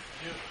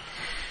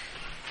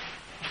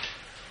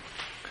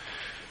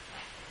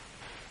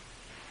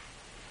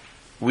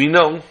 We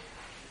know,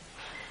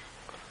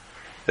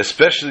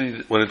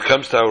 especially when it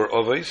comes to our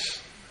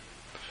Ovais,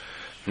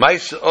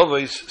 Maisa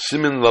Ovais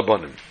Simin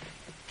Labanim.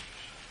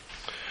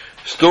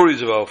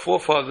 Stories of our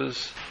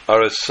forefathers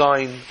are a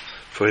sign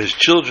for his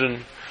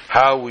children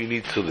how we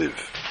need to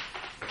live.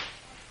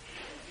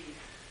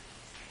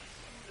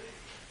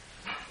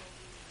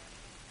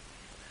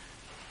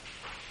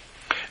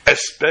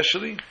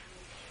 Especially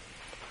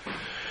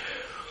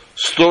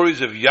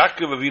stories of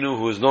Yaakov Avinu,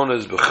 who is known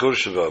as Bechor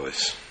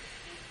Shavavis.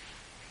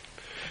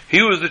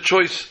 He was the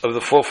choice of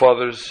the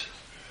forefathers.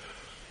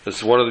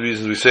 That's one of the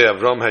reasons we say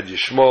Avram had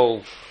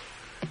Yishmael,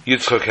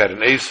 Yitzchak had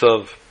an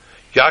Esav,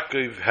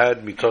 Yaakov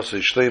had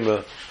Mitosei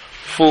Shlema,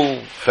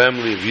 full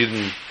family of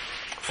Yidden,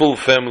 full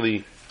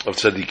family of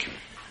Tzaddikim.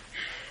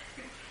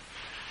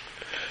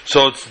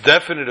 So it's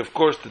definite, of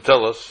course, to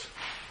tell us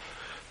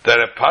that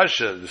a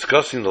Pasha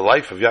discussing the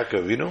life of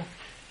Yaakov Avinu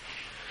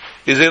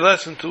is a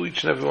lesson to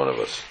each and every one of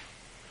us,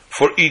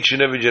 for each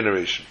and every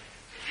generation.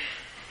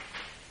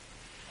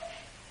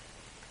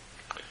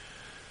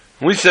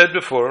 We said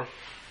before,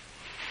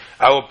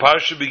 our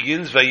Parsha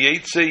begins,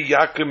 Vayetze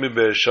Yaakov mi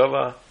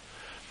Beersheva,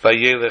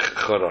 Vayelech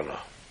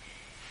Charana.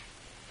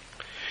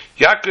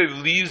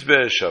 Yaakov leaves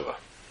Beersheva,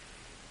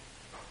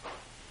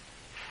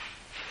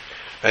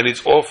 and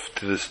he's off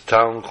to this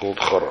town called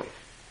Haran.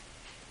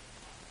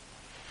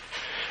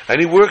 And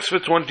he works for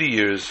 20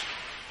 years,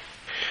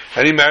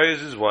 and he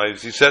marries his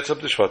wives, he sets up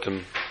the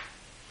Shvatim,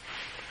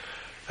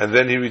 and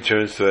then he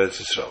returns to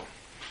Eretz Yisrael.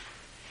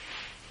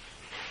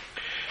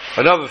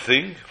 Another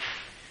thing,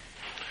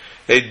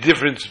 a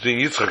difference between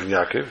Yitzchak and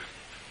Yaakov.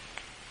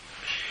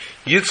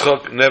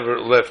 Yitzchak never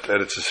left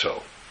Eretz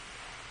Yisrael.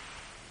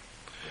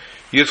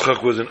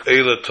 Yitzchak was an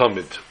Eila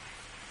Tamid,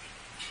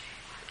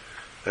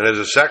 and as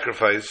a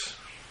sacrifice,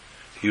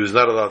 he was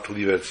not allowed to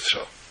leave Eretz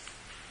Yisrael.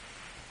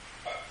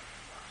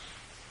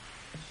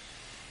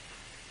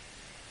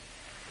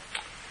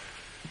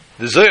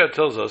 The Zohar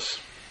tells us,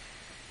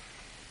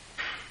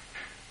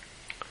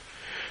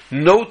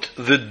 note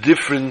the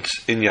difference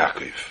in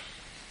Yaakov.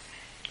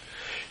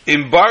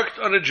 Embarked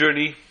on a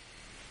journey,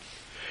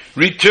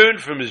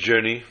 returned from his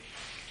journey.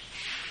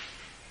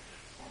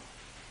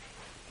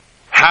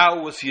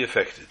 How was he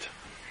affected?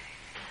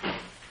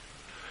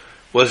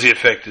 Was he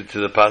affected to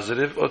the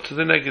positive or to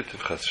the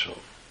negative? Chas v'shalom.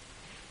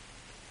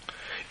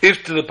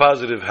 If to the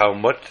positive, how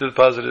much to the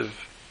positive?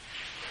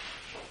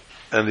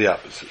 And the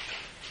opposite.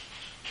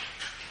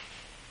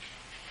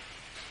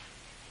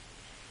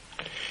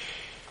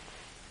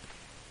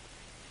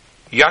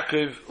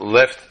 Yaakov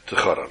left to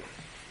Haran.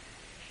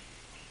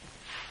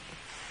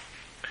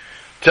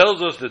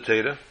 Tells us the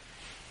Torah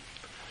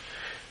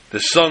the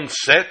sun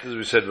set, as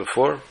we said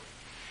before,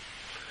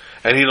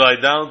 and he lie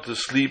down to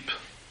sleep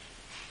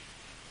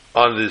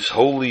on this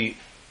holy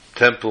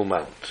temple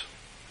mount.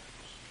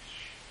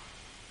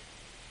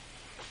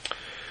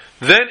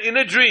 Then in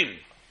a dream,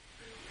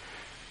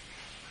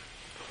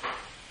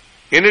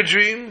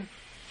 V'nei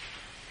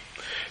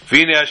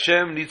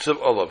Hashem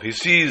Nitzav Olav, he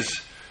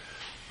sees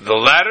the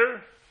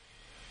ladder,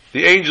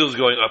 the angels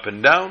going up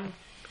and down,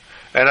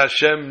 and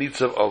Hashem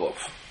Nitzav Olav.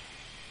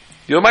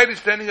 The Almighty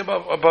standing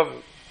above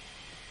him.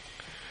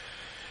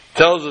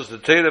 Tells us the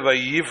Torah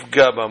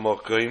Vayifga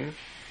B'Mokim.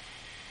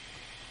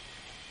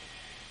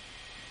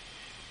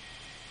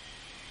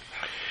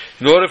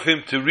 In order for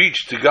him to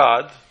reach to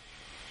God,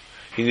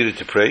 he needed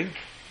to pray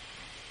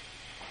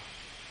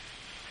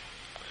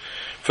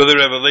for the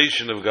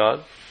revelation of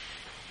God.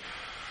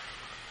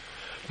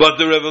 But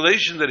the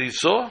revelation that he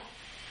saw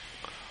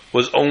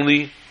was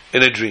only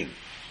in a dream.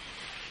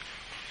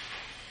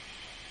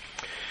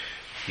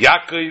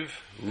 Yaakov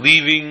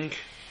leaving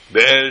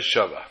Be'er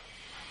Sheva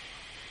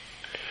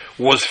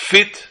was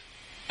fit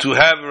to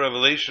have a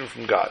revelation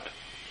from God.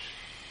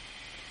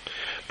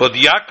 But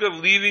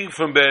Yaakov leaving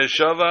from Be'er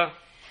Sheva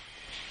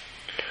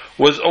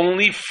was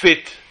only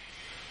fit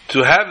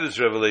to have this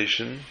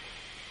revelation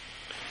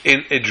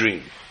in a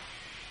dream.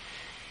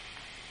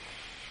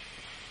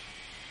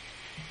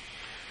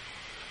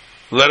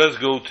 Let us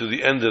go to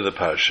the end of the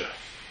parsha.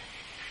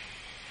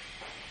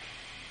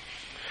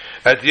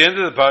 At the end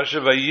of the parsha,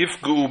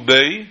 Vayifgu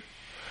Ubei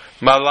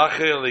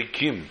Malachei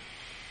Elokim.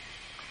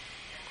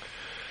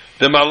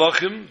 The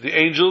Malachim, the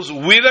angels,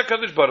 with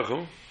HaKadosh Baruch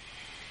Hu,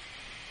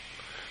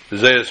 the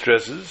Zayah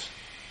stresses,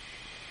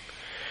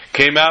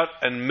 came out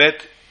and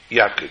met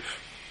Yaakov.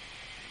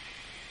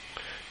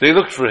 They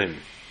looked for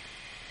him.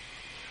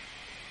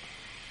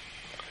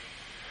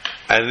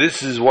 And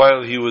this is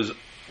while he was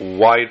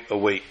wide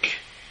awake.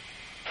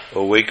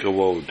 Awake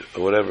awode,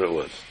 or whatever it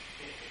was.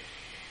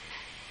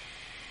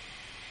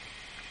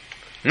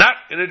 Not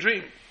in a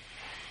dream.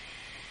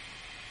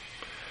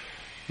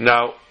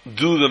 Now,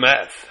 do the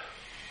math.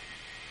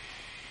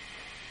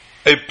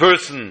 A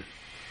person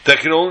that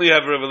can only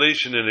have a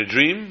revelation in a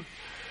dream,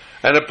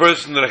 and a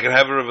person that can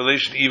have a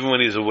revelation even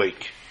when he's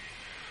awake.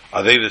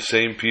 Are they the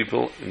same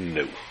people?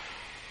 No.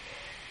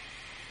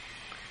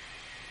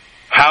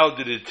 How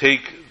did it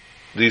take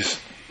these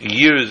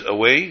years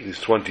away, these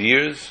 20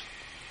 years?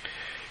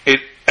 It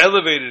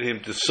elevated him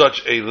to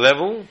such a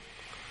level,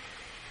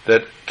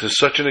 that to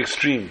such an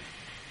extreme.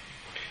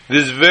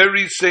 This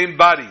very same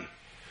body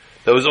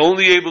that was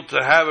only able to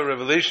have a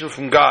revelation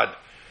from God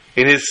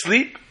in his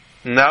sleep,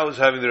 now is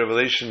having the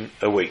revelation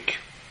awake.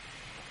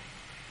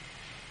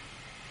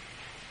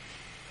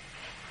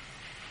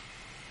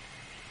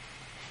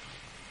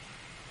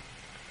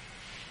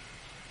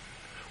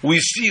 We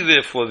see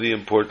therefore the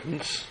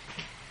importance.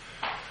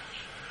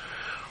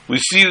 We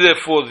see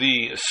therefore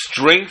the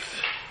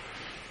strength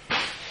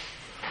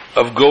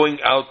of going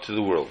out to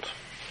the world.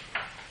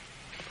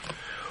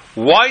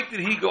 Why did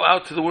he go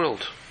out to the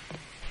world?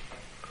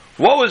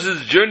 What was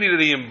his journey that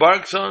he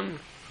embarks on?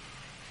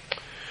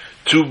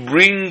 To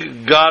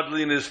bring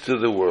godliness to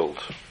the world.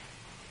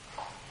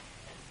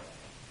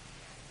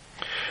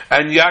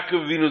 And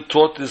Yaakov Avinu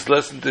taught this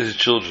lesson to his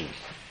children.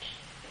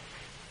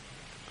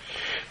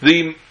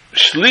 The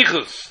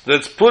shlichus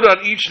that's put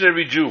on each and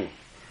every Jew,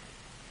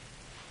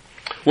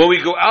 when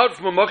we go out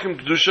from a Makom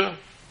Kedusha,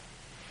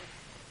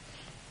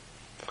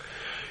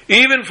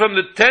 even from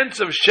the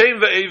tents of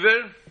Shem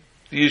Ve'ever,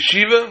 the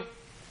yeshiva,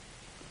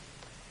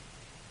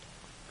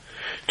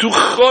 to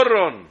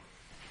Choron,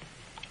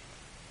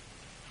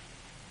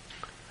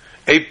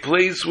 a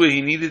place where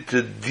he needed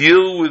to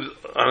deal with,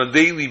 on a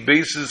daily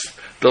basis,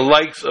 the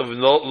likes of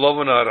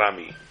Lavan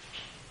Arami.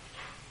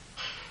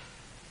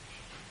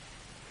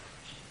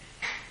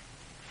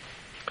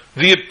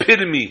 The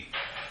epitome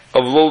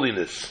of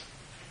lowliness.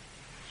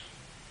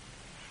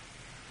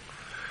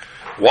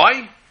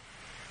 Why?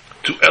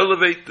 To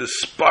elevate the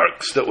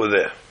sparks that were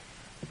there.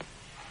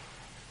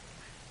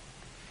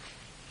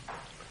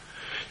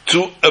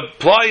 To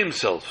apply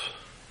himself.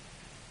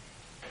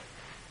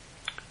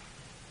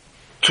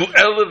 To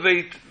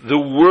elevate the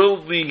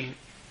worldly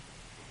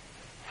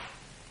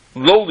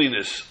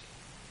lowliness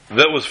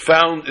that was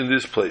found in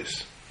this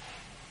place.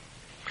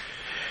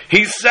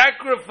 He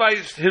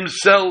sacrificed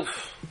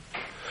himself,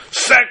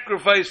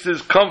 sacrificed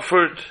his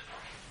comfort,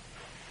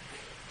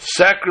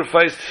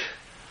 sacrificed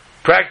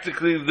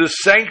practically the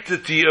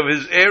sanctity of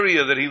his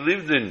area that he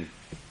lived in,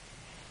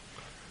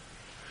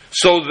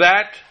 so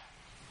that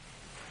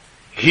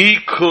he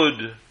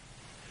could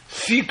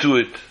see to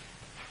it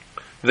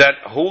that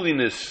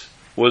holiness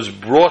was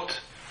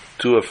brought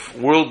to a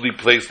worldly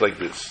place like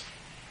this.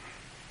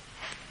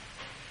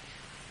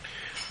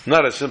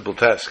 Not a simple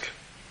task.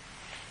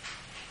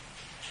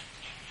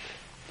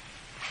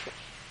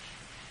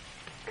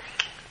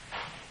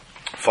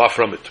 Far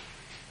from it.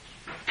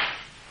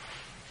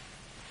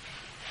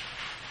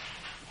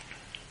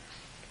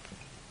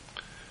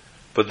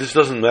 But this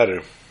doesn't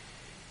matter.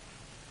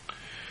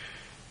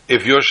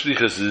 If your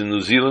shlichus is in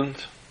New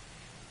Zealand,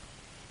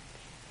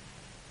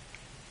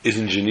 is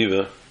in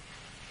Geneva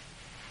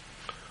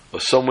or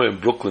somewhere in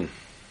Brooklyn,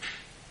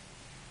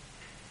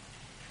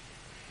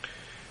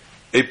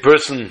 a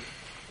person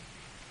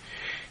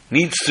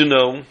needs to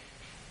know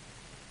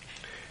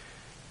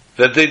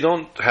that they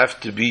don't have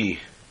to be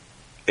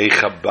a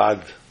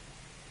Chabad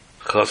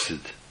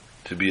Chassid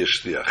to be a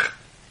Shliach.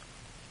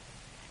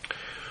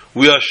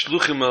 We are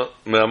Shluchim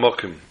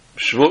Me'amokim,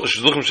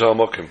 Shluchim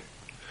Sh'Hamokim.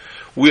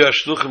 We are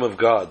Shluchim of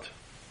God.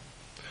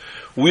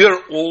 We are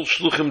all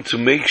Shluchim to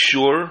make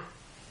sure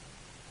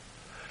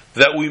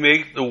that we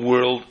make the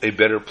world a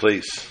better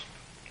place,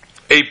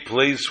 a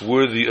place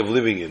worthy of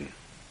living in.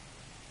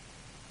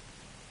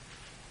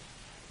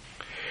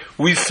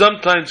 We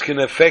sometimes can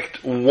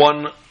affect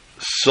one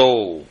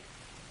soul.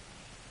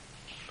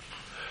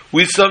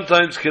 We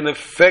sometimes can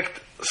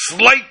affect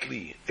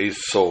slightly a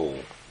soul.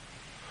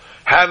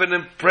 Have an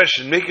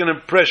impression, make an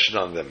impression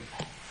on them.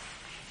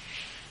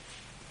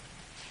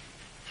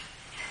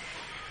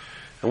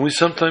 And we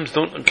sometimes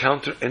don't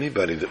encounter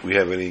anybody that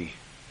we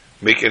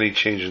make any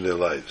change in their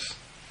lives.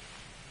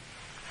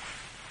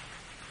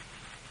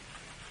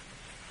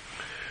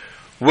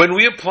 When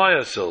we apply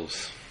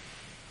ourselves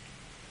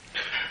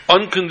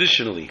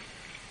unconditionally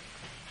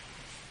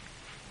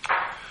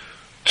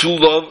to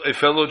love a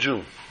fellow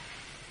Jew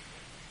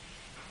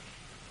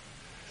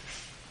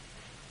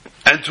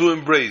and to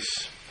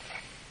embrace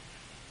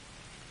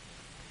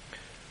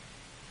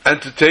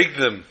and to take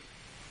them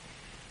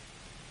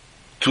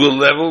to a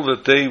level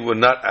that they were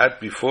not at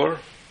before,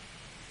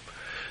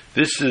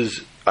 this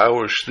is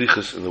our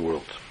shlichus in the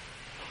world.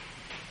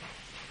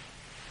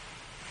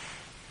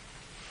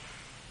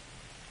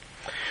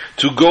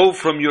 To go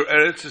from your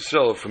Eretz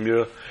Yisrael, from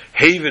your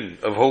haven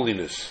of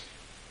holiness,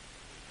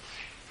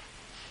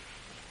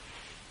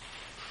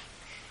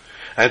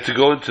 and to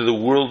go into the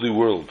worldly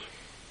world.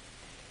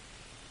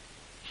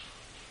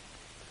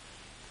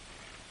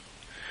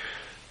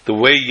 The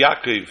way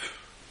Yaakov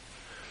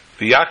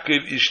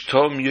ish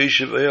Tom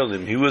Yeshiv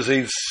Eolim, he was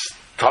a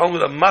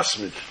Talmud, a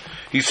Masmid.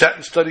 He sat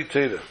and studied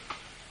Torah.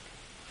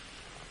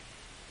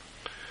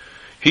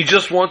 He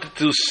just wanted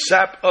to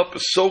sap up,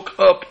 soak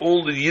up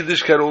all the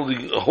Yiddishkeit, all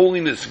the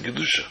holiness and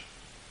Kedusha.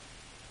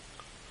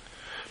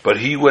 But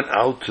he went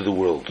out to the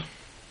world.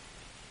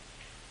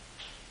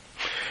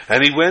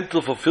 And he went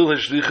to fulfill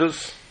his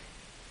shlichus.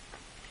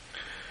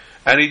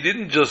 And he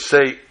didn't just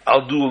say,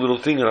 I'll do a little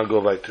thing and I'll go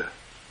weiter.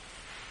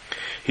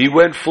 He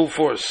went full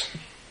force.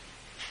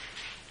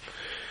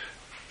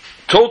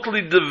 Totally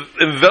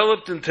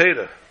enveloped in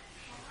Torah.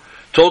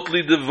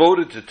 Totally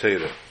devoted to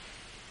Torah.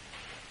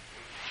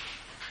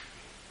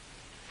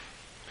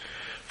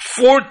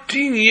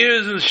 14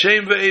 years in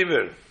Shem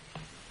Ve'ever.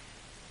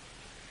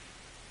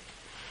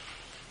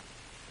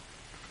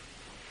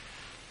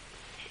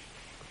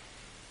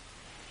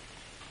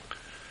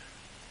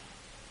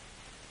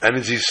 And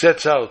as he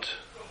sets out,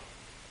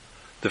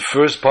 the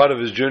first part of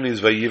his journey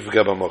is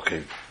Vayivga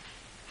B'Mokim.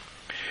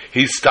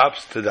 He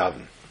stops to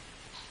daven.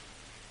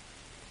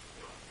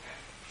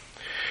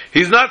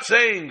 He's not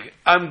saying,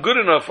 I'm good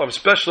enough, I'm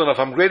special enough,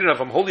 I'm great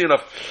enough, I'm holy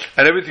enough,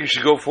 and everything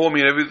should go for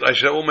me, and I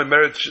should have all my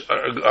merits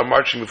are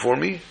marching before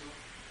me.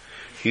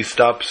 He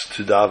stops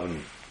to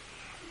daven.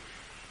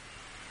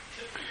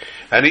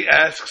 And he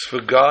asks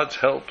for God's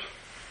help.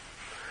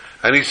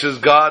 And he says,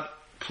 God,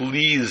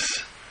 please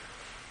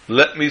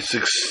let me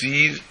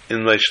succeed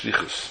in my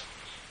shlichus.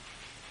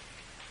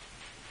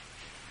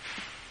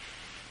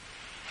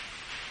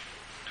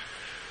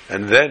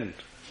 And then,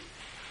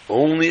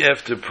 only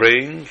after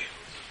praying,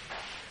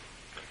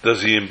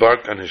 does he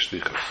embark on his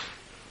shlichus.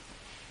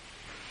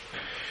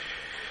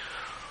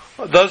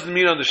 It doesn't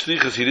mean on the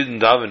shlichus he didn't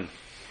daven.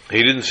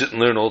 He didn't sit and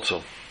learn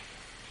also.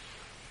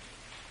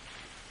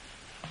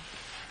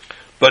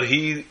 But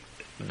he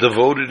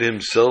devoted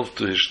himself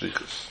to his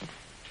shlichus.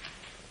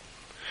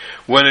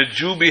 When a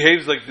Jew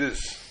behaves like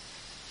this,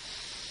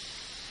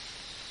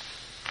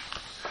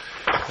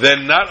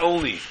 then not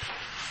only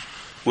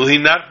will he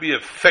not be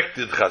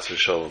affected, chas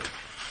v'shalom,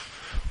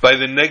 by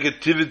the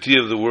negativity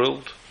of the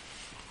world,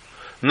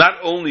 not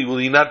only will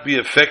he not be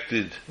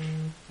affected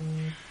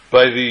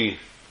by the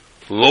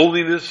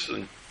lowliness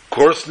and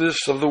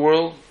coarseness of the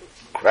world,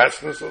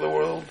 crassness of the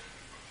world,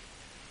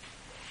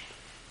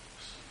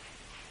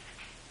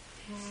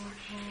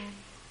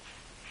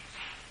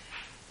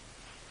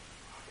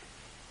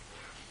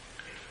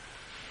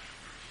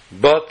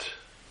 but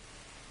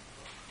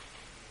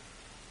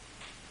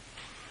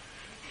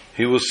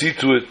he will see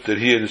to it that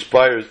he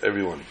inspires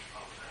everyone.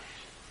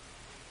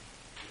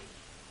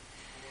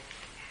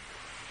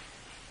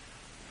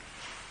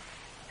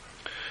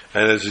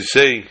 And as we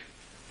say,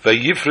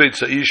 Vayifreit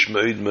Sa'ish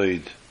Ma'id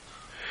Ma'id.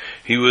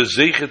 He was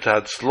zeichet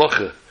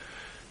hatzlacha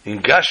in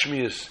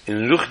Gashmias,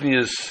 in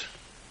Ruchnias,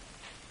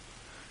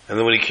 and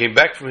then when he came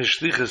back from his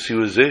shlichus, he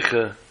was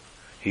zeicha,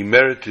 he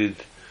merited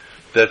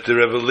that the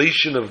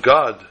revelation of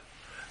God,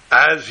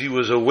 as he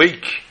was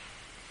awake,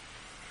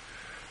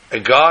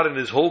 and God and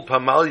his whole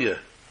Pamalia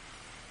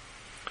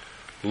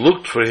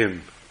looked for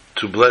him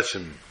to bless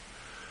him.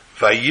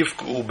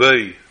 Vayifku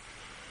ubei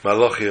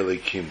malachi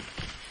elikim.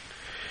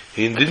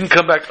 He didn't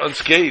come back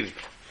unscathed.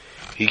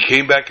 He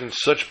came back in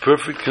such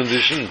perfect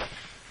condition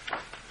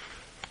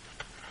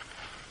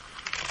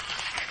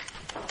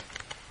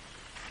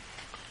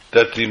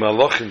that the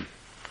Malachim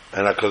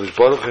and HaKadosh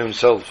Baruch Hu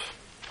himself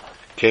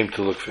came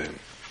to look for him.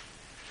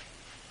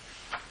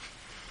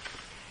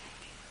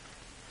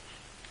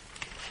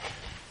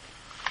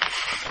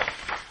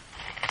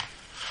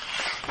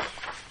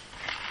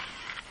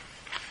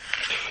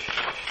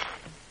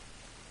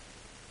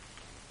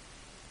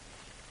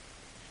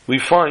 We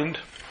find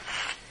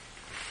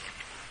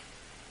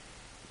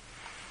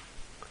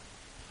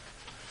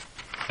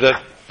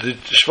that the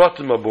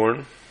Shvatim are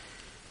born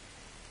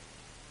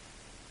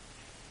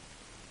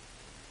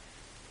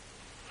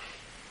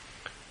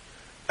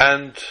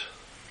and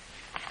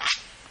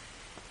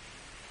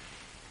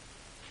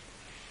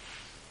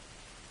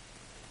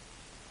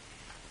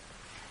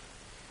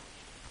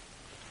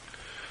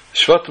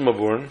Shvatim are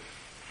born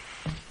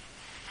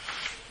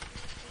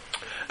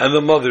and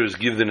the mothers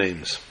give the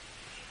names.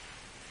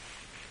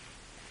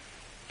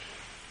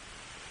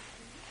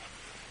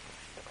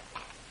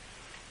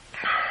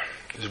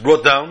 It's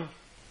brought down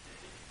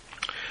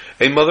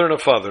a mother and a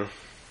father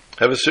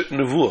have a certain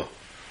nevuah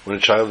when a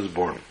child is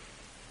born.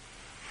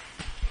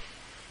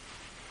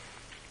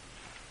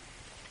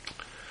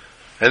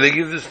 And they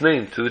give this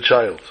name to the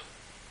child.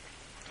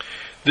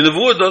 The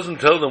nevuah doesn't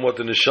tell them what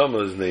the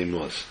neshama's name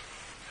was,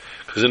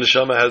 because the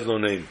neshama has no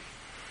name.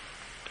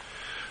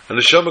 A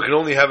neshama can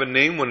only have a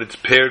name when it's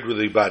paired with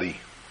a body,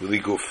 with a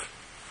guf.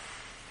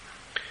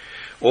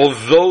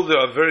 Although there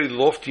are very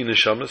lofty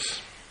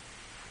neshamas,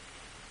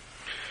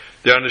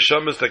 there are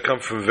neshamas that come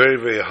from very,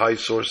 very high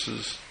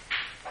sources,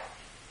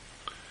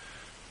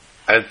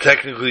 and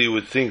technically you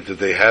would think that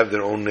they have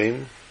their own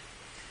name.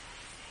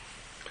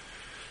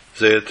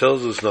 Zayah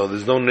tells us no,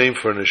 there's no name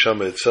for a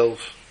neshama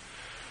itself.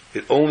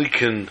 It only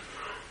can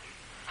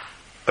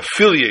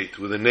affiliate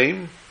with a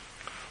name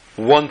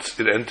once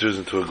it enters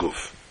into a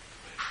guf.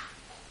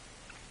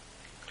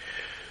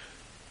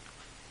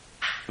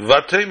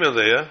 Vatei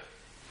melea,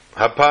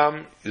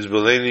 hapam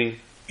izbaleni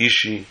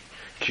ishi,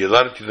 ki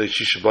elarti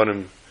leishish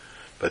banim,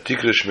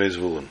 batikra shmei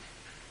Zvulun.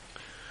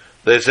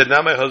 They said,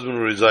 now my husband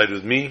will reside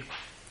with me,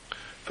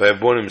 for I have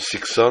borne him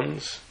 6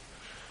 sons,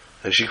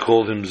 and she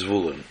called him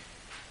Zvulun.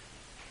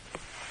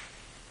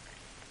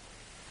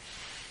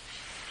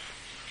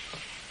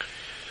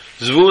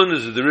 Zvulun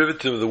is a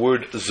derivative of the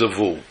word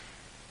Zavul,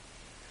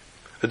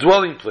 a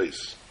dwelling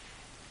place.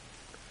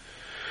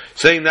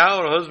 Saying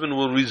now her husband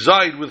will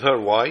reside with her.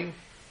 Why?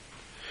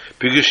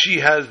 Because she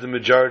has the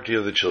majority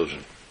of the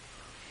children,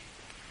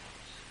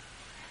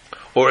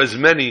 or as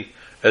many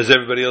as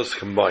everybody else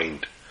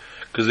combined,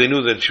 because they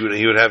knew that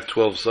he would have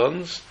 12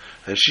 sons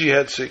and she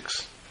had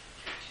 6.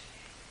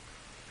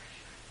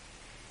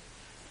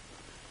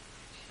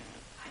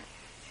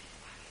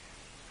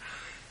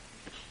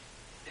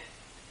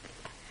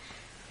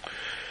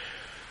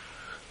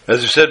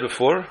 As we said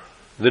before,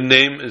 the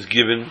name is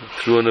given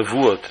through a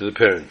nevuah to the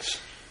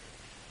parents.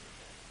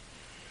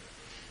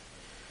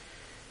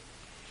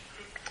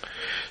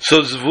 So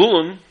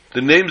Zvulun,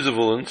 the name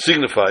Zvulun,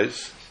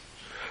 signifies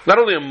not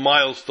only a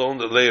milestone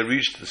that Leah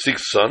reached the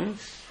 6th son,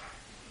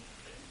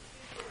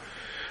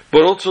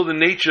 but also the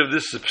nature of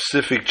this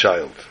specific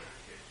child.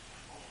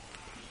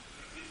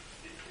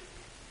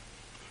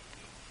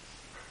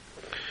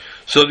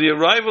 So the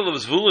arrival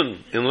of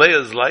Zvulun in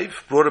Leah's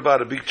life brought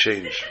about a big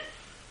change.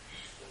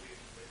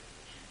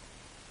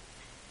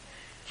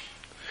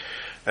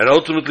 And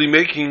ultimately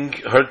making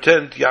her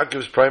tent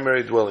Yaakov's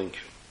primary dwelling.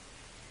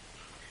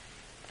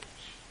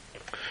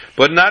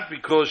 But not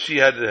because she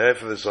had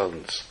half of the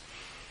sons.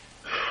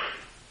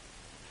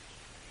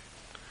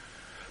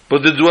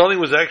 But the dwelling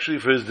was actually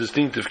for his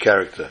distinctive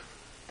character.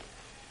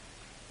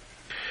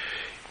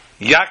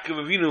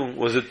 Yaakov Avinu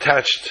was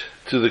attached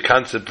to the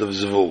concept of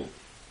Zvul,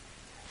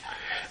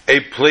 a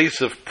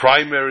place of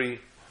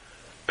primary,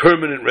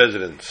 permanent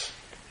residence.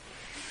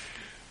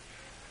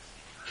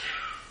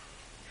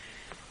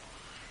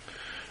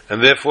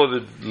 And therefore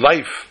the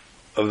life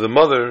of the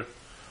mother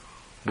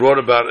brought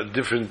about a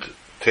different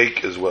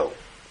take as well.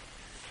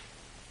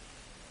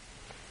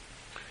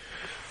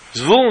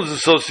 Zvulun's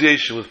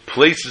association with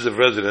places of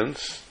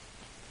residence,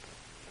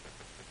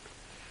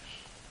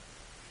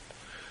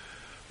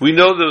 we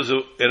know there was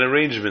an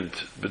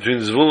arrangement between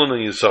Zvulun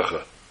and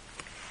Yisachar.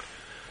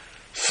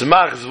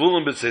 Smach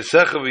Zvulun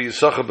b'tzeisecha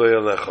v'Yisachar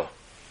b'yalecha.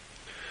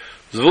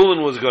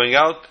 Zvulun was going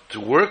out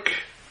to work,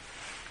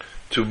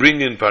 to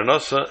bring in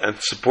Parnasa and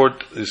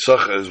support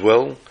Yisachar as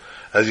well,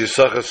 as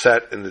Yisachar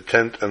sat in the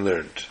tent and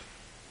learned.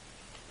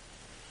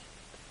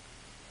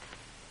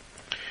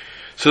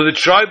 So the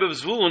tribe of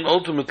Zvulun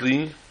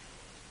ultimately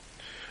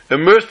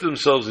immersed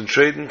themselves in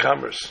trade and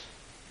commerce,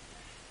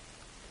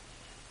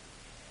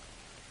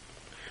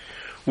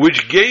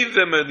 which gave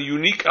them a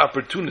unique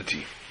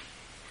opportunity,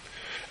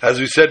 as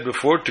we said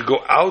before, to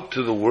go out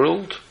to the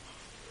world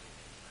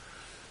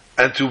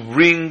and to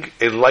bring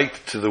a light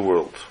to the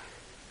world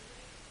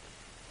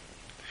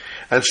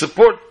and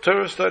support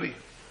Torah study.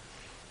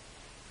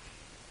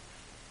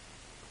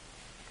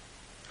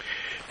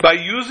 by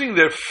using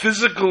their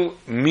physical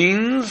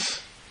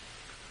means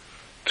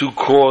to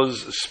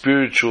cause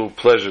spiritual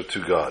pleasure to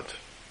God,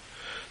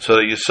 so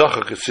that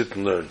Yisachar could sit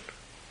and learn.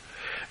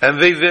 And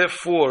they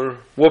therefore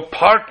were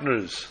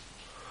partners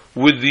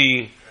with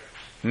the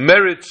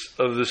merits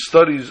of the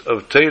studies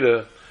of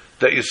Torah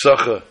that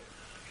Yisachar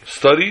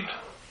studied,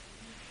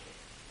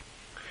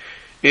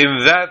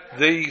 in that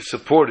they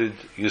supported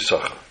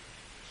Yisachar.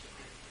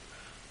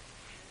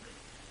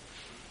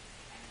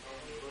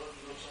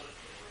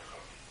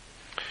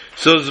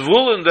 So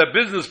Zvulun, that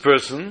business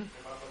person,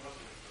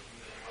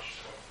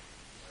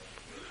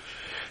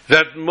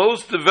 that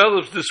most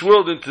develops this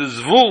world into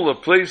Zvul, a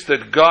place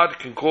that God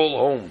can call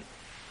home.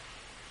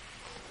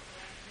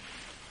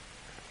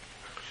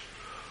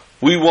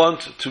 We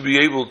want to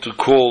be able to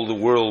call the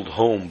world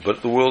home,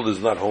 but the world is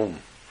not home.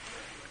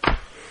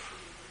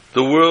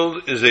 The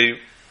world is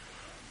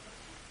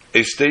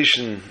a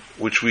station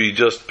which we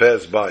just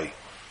pass by.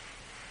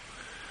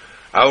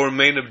 Our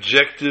main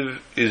objective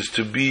is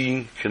to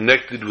be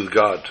connected with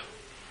God.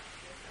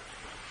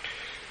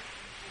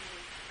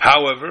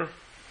 However,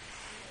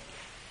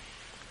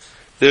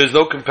 there is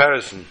no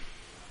comparison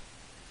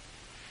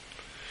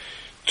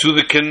to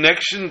the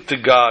connection to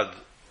God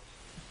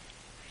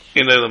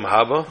in Olam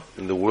Haba,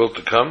 in the world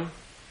to come,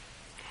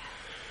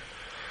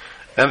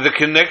 and the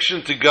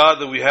connection to God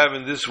that we have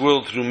in this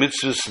world through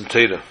mitzvahs and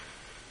Torah.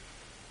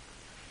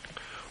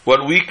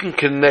 What we can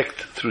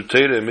connect through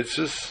Torah and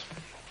mitzvahs,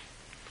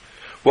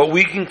 what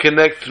we can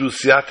connect through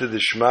Siyata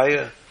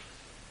Dishmaya,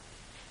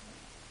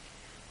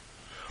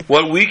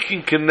 what we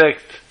can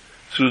connect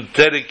through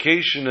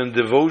dedication and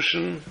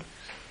devotion,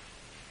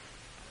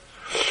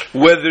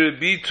 whether it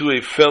be to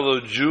a fellow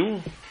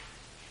Jew,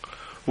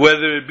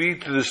 whether it be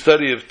to the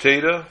study of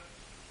Torah,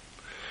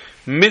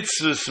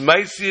 mitzvahs,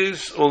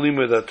 maisiyos, or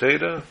limud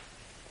Torah,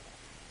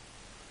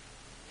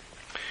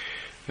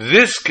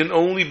 this can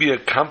only be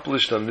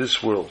accomplished on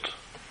this world.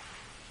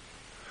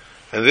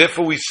 And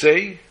therefore we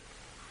say,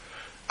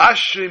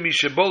 Ashrei mi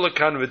shebo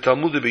lekan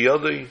v'talmud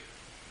biyadoi.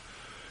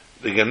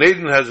 The Gan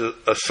Eden has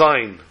a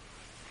sign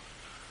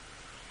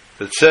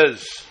that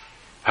says,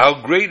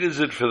 how great is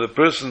it for the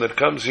person that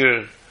comes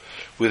here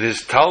with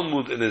his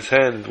Talmud in his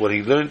hand, what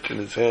he learnt in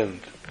his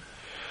hand,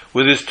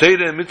 with his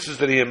Torah and mitzvahs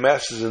that he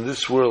amasses in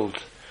this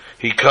world,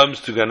 he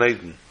comes to Gan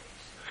Eden,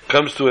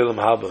 comes to Olam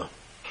Haba.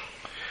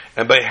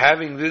 And by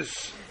having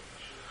this,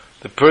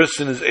 the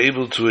person is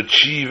able to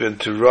achieve and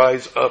to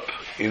rise up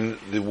in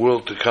the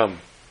world to come.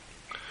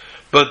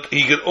 But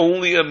he can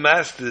only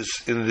amass this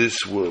in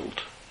this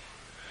world.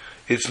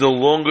 It's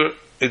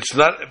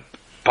not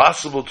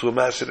possible to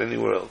amass it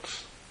anywhere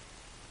else.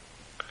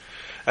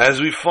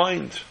 As we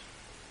find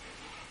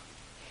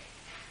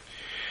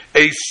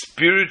a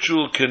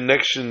spiritual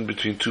connection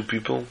between two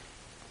people,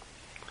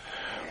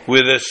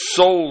 where their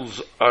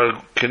souls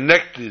are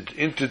connected,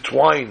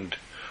 intertwined,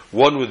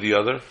 one with the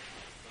other,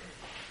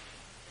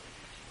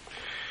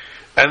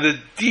 and the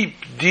deep,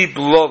 deep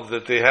love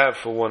that they have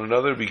for one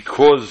another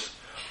because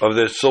of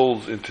their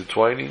souls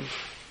intertwining,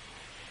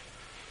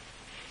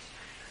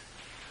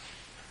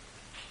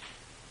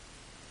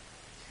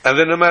 and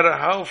then no matter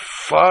how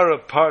far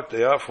apart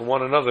they are from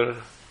one another,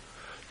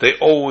 they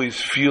always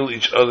feel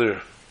each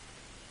other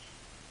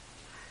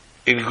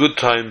in good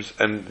times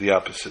and the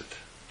opposite.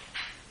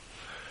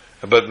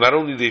 But not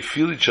only they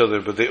feel each other,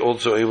 but they're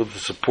also able to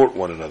support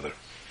one another.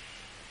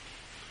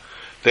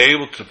 They're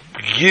able to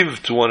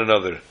give to one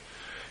another,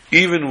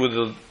 even with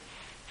a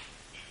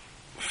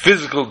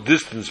physical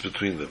distance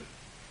between them.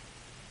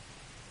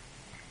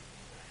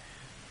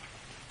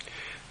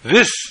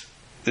 This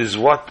is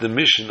what the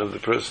mission of the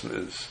person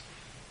is.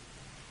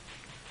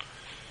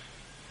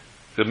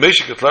 The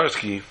Moshe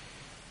Kotlarsky,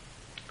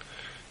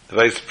 the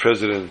vice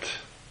president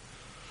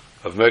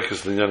of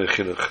Merkez Linyan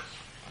Chinuch,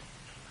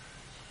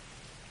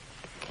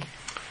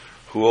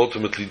 who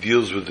ultimately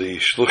deals with the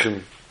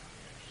shluchim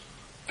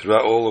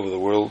throughout all over the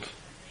world,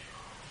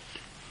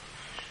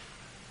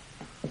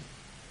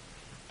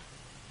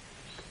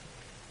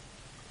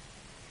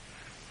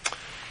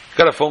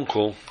 got a phone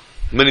call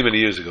many, many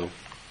years ago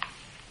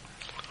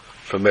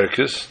from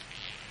Merkez,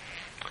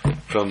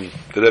 from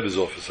the Rebbe's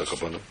office,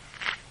 Akapanim,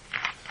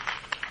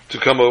 to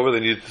come over.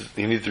 He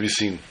needed to be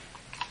seen.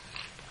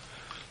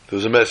 There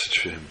was a message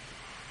for him.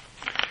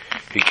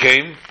 He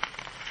came.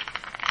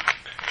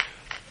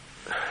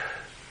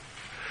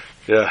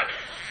 Yeah.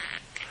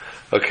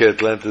 Okay,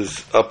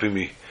 Atlanta's upping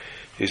me.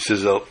 He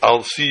says,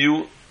 I'll see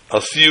you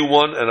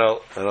one and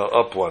I'll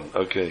up one.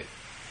 Okay.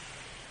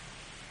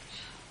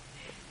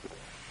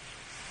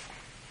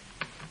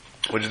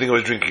 What do you think I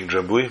was drinking,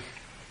 Drambui?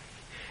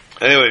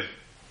 Anyway,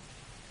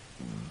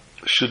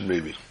 should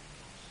maybe.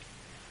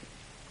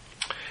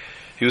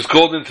 He was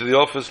called into the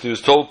office and he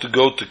was told to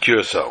go to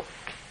Curacao.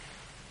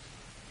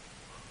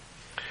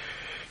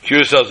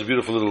 Curacao is a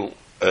beautiful little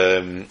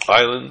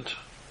island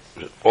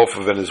off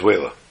of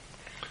Venezuela.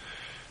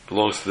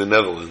 Belongs to the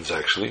Netherlands,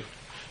 actually.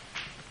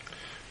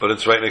 But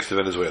it's right next to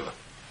Venezuela.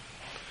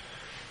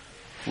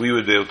 We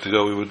would be able to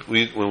go, when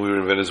we were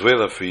in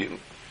Venezuela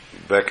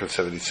back in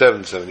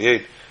 77,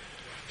 78,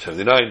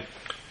 79,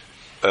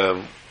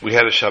 we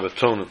had a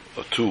Shabbaton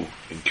or two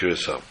in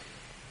Curacao.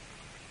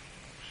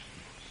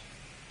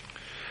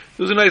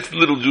 There was a nice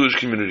little Jewish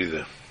community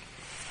there.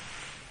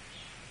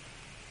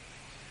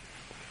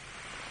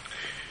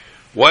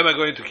 Why am I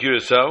going to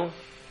Curacao?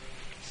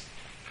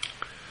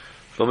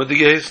 You'll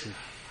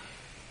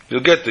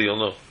get there, you'll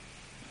know.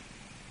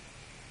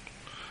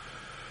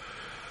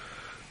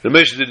 The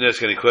Moshe didn't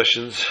ask any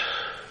questions,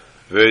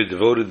 very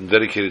devoted and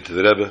dedicated to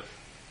the Rebbe.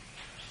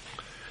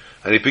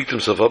 And he picked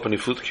himself up and he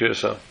flew to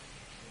Curacao.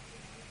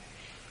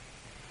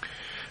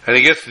 And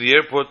he gets to the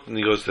airport and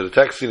he goes to the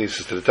taxi and he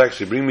says to the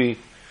taxi, bring me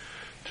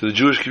to the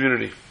Jewish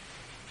community.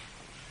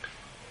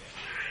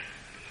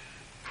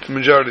 The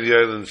majority of the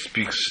island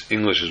speaks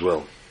English as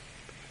well.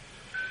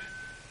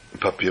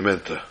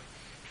 Papiamenta.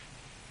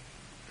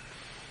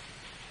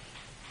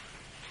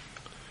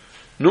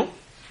 No.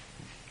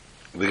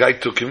 The guy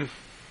took him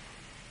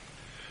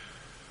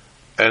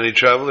and he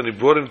traveled and he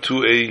brought him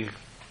to a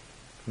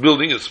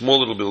building, a small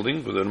little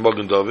building with a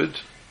Magen David.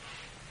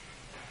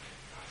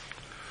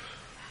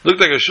 Looked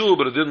like a shul,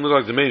 but it didn't look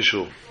like the main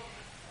shul.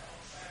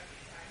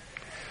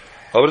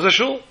 Oh, it's a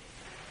shul.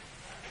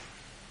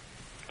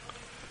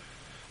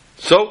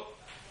 So,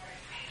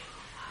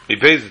 he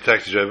pays the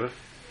taxi driver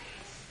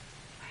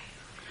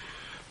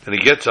and he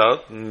gets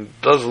out and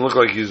it doesn't look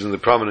like he's in the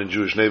prominent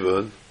Jewish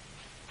neighborhood.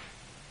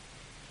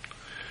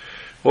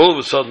 All of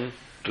a sudden,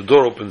 the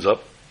door opens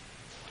up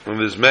and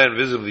this man,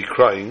 visibly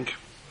crying,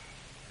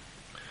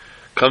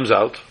 comes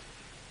out,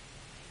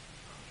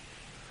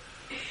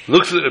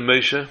 looks at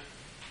Moshe,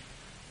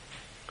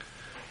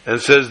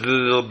 and says, "Did the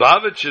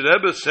Lubavitcher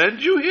Rebbe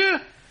send you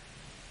here?"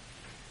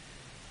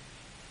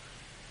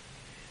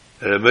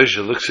 And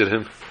Moshe looks at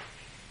him,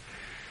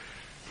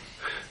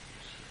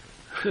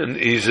 and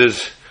he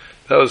says,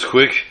 "That was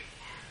quick."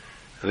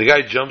 And the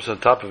guy jumps on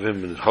top of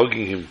him and is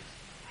hugging him.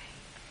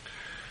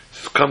 He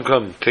says,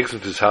 "Come," takes him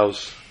to his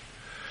house,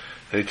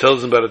 and he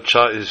tells him about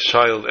his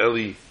child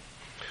Eli,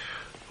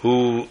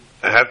 who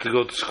had to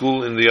go to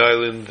school in the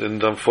island,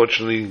 and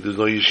unfortunately there's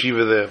no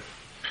yeshiva there.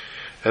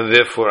 And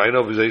therefore, I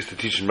know because I used to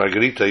teach in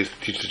Margarita, I used to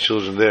teach the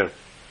children there,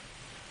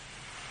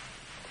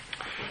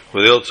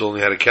 where they also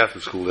only had a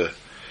Catholic school there.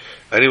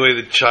 Anyway,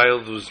 the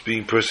child was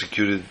being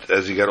persecuted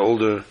as he got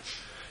older.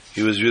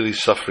 He was really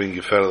suffering,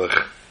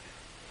 Geferlich.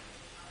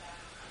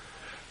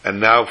 And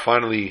now,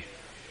 finally,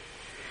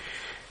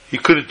 he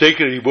couldn't take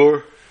it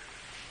anymore.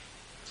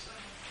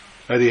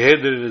 And he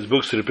handed in his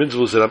books to the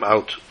principal and said,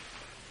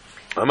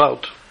 I'm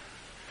out.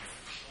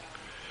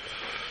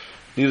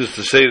 Needless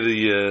to say,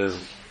 the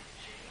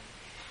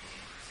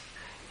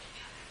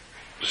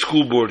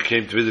school board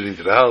came to visiting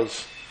to the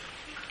house.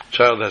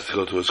 Child has to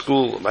go to a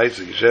school, Meise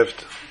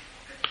Geschäft.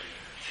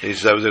 And he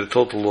says, I was at a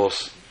total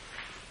loss.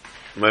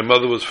 My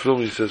mother was from,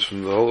 he says,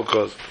 from the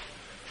Holocaust,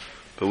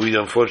 but we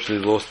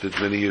unfortunately lost it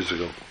many years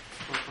ago.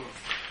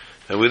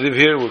 And we live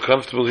here, we're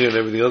comfortable here and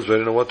everything else, but I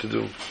don't know what to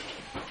do.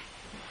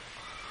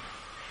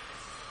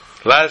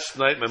 Last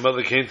night my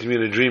mother came to me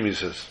in a dream, he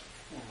says,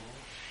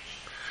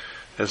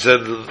 and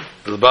said, the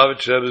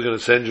Lubavitcher Rebbe is going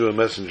to send you a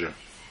messenger.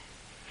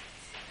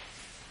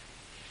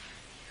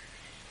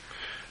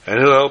 And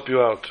he'll help you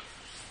out.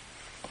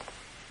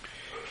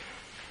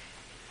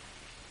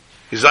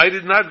 He says, I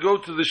did not go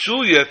to the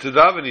shul yet to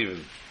daven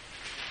even.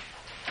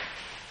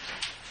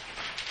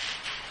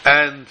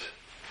 And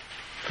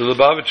the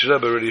Lubavitcher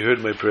Rebbe already heard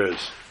my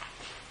prayers.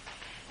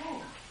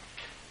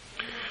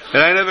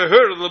 And I never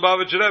heard of the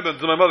Lubavitcher Rebbe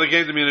until my mother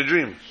came to me in a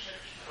dream.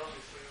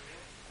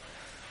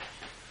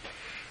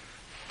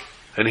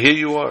 And here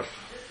you are.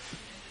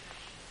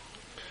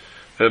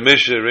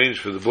 Moshe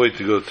arranged for the boy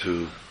to go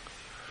to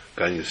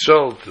Gan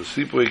Yisrael, to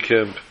sleepaway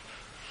camp,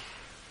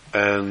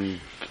 and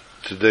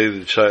today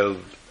the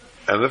child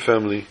and the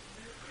family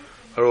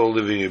are all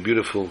living a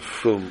beautiful,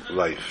 frum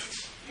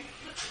life.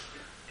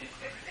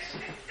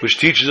 Which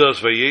teaches us,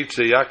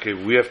 Vayetze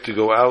Yaakov, we have to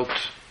go out,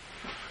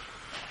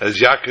 as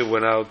Yaakov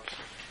went out,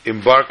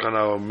 embark on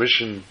our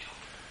mission,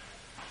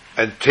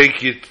 and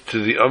take it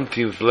to the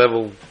umpteenth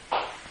level.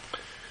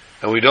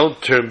 And we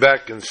don't turn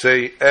back and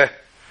say,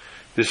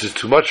 this is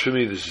too much for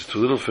me, this is too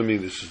little for me,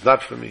 this is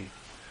not for me.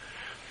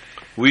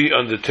 We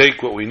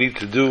undertake what we need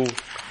to do,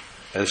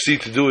 and see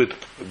to do it,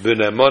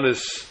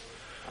 b'ne'emanis,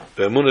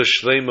 b'emunah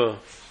shleima,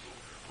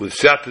 with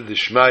siyata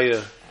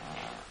d'shmaya,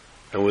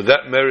 and with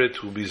that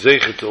merit we'll be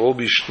zeicher to all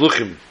be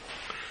shluchim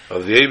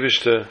of the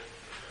Eibishter,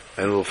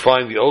 and we'll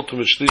find the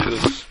ultimate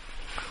shlichus,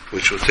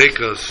 which will take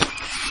us to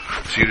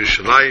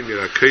Yerushalayim,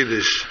 Yer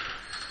HaKodesh,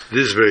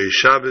 this very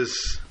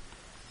Shabbos.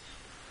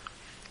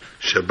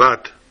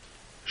 Shabbat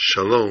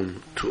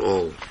Shalom to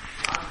all.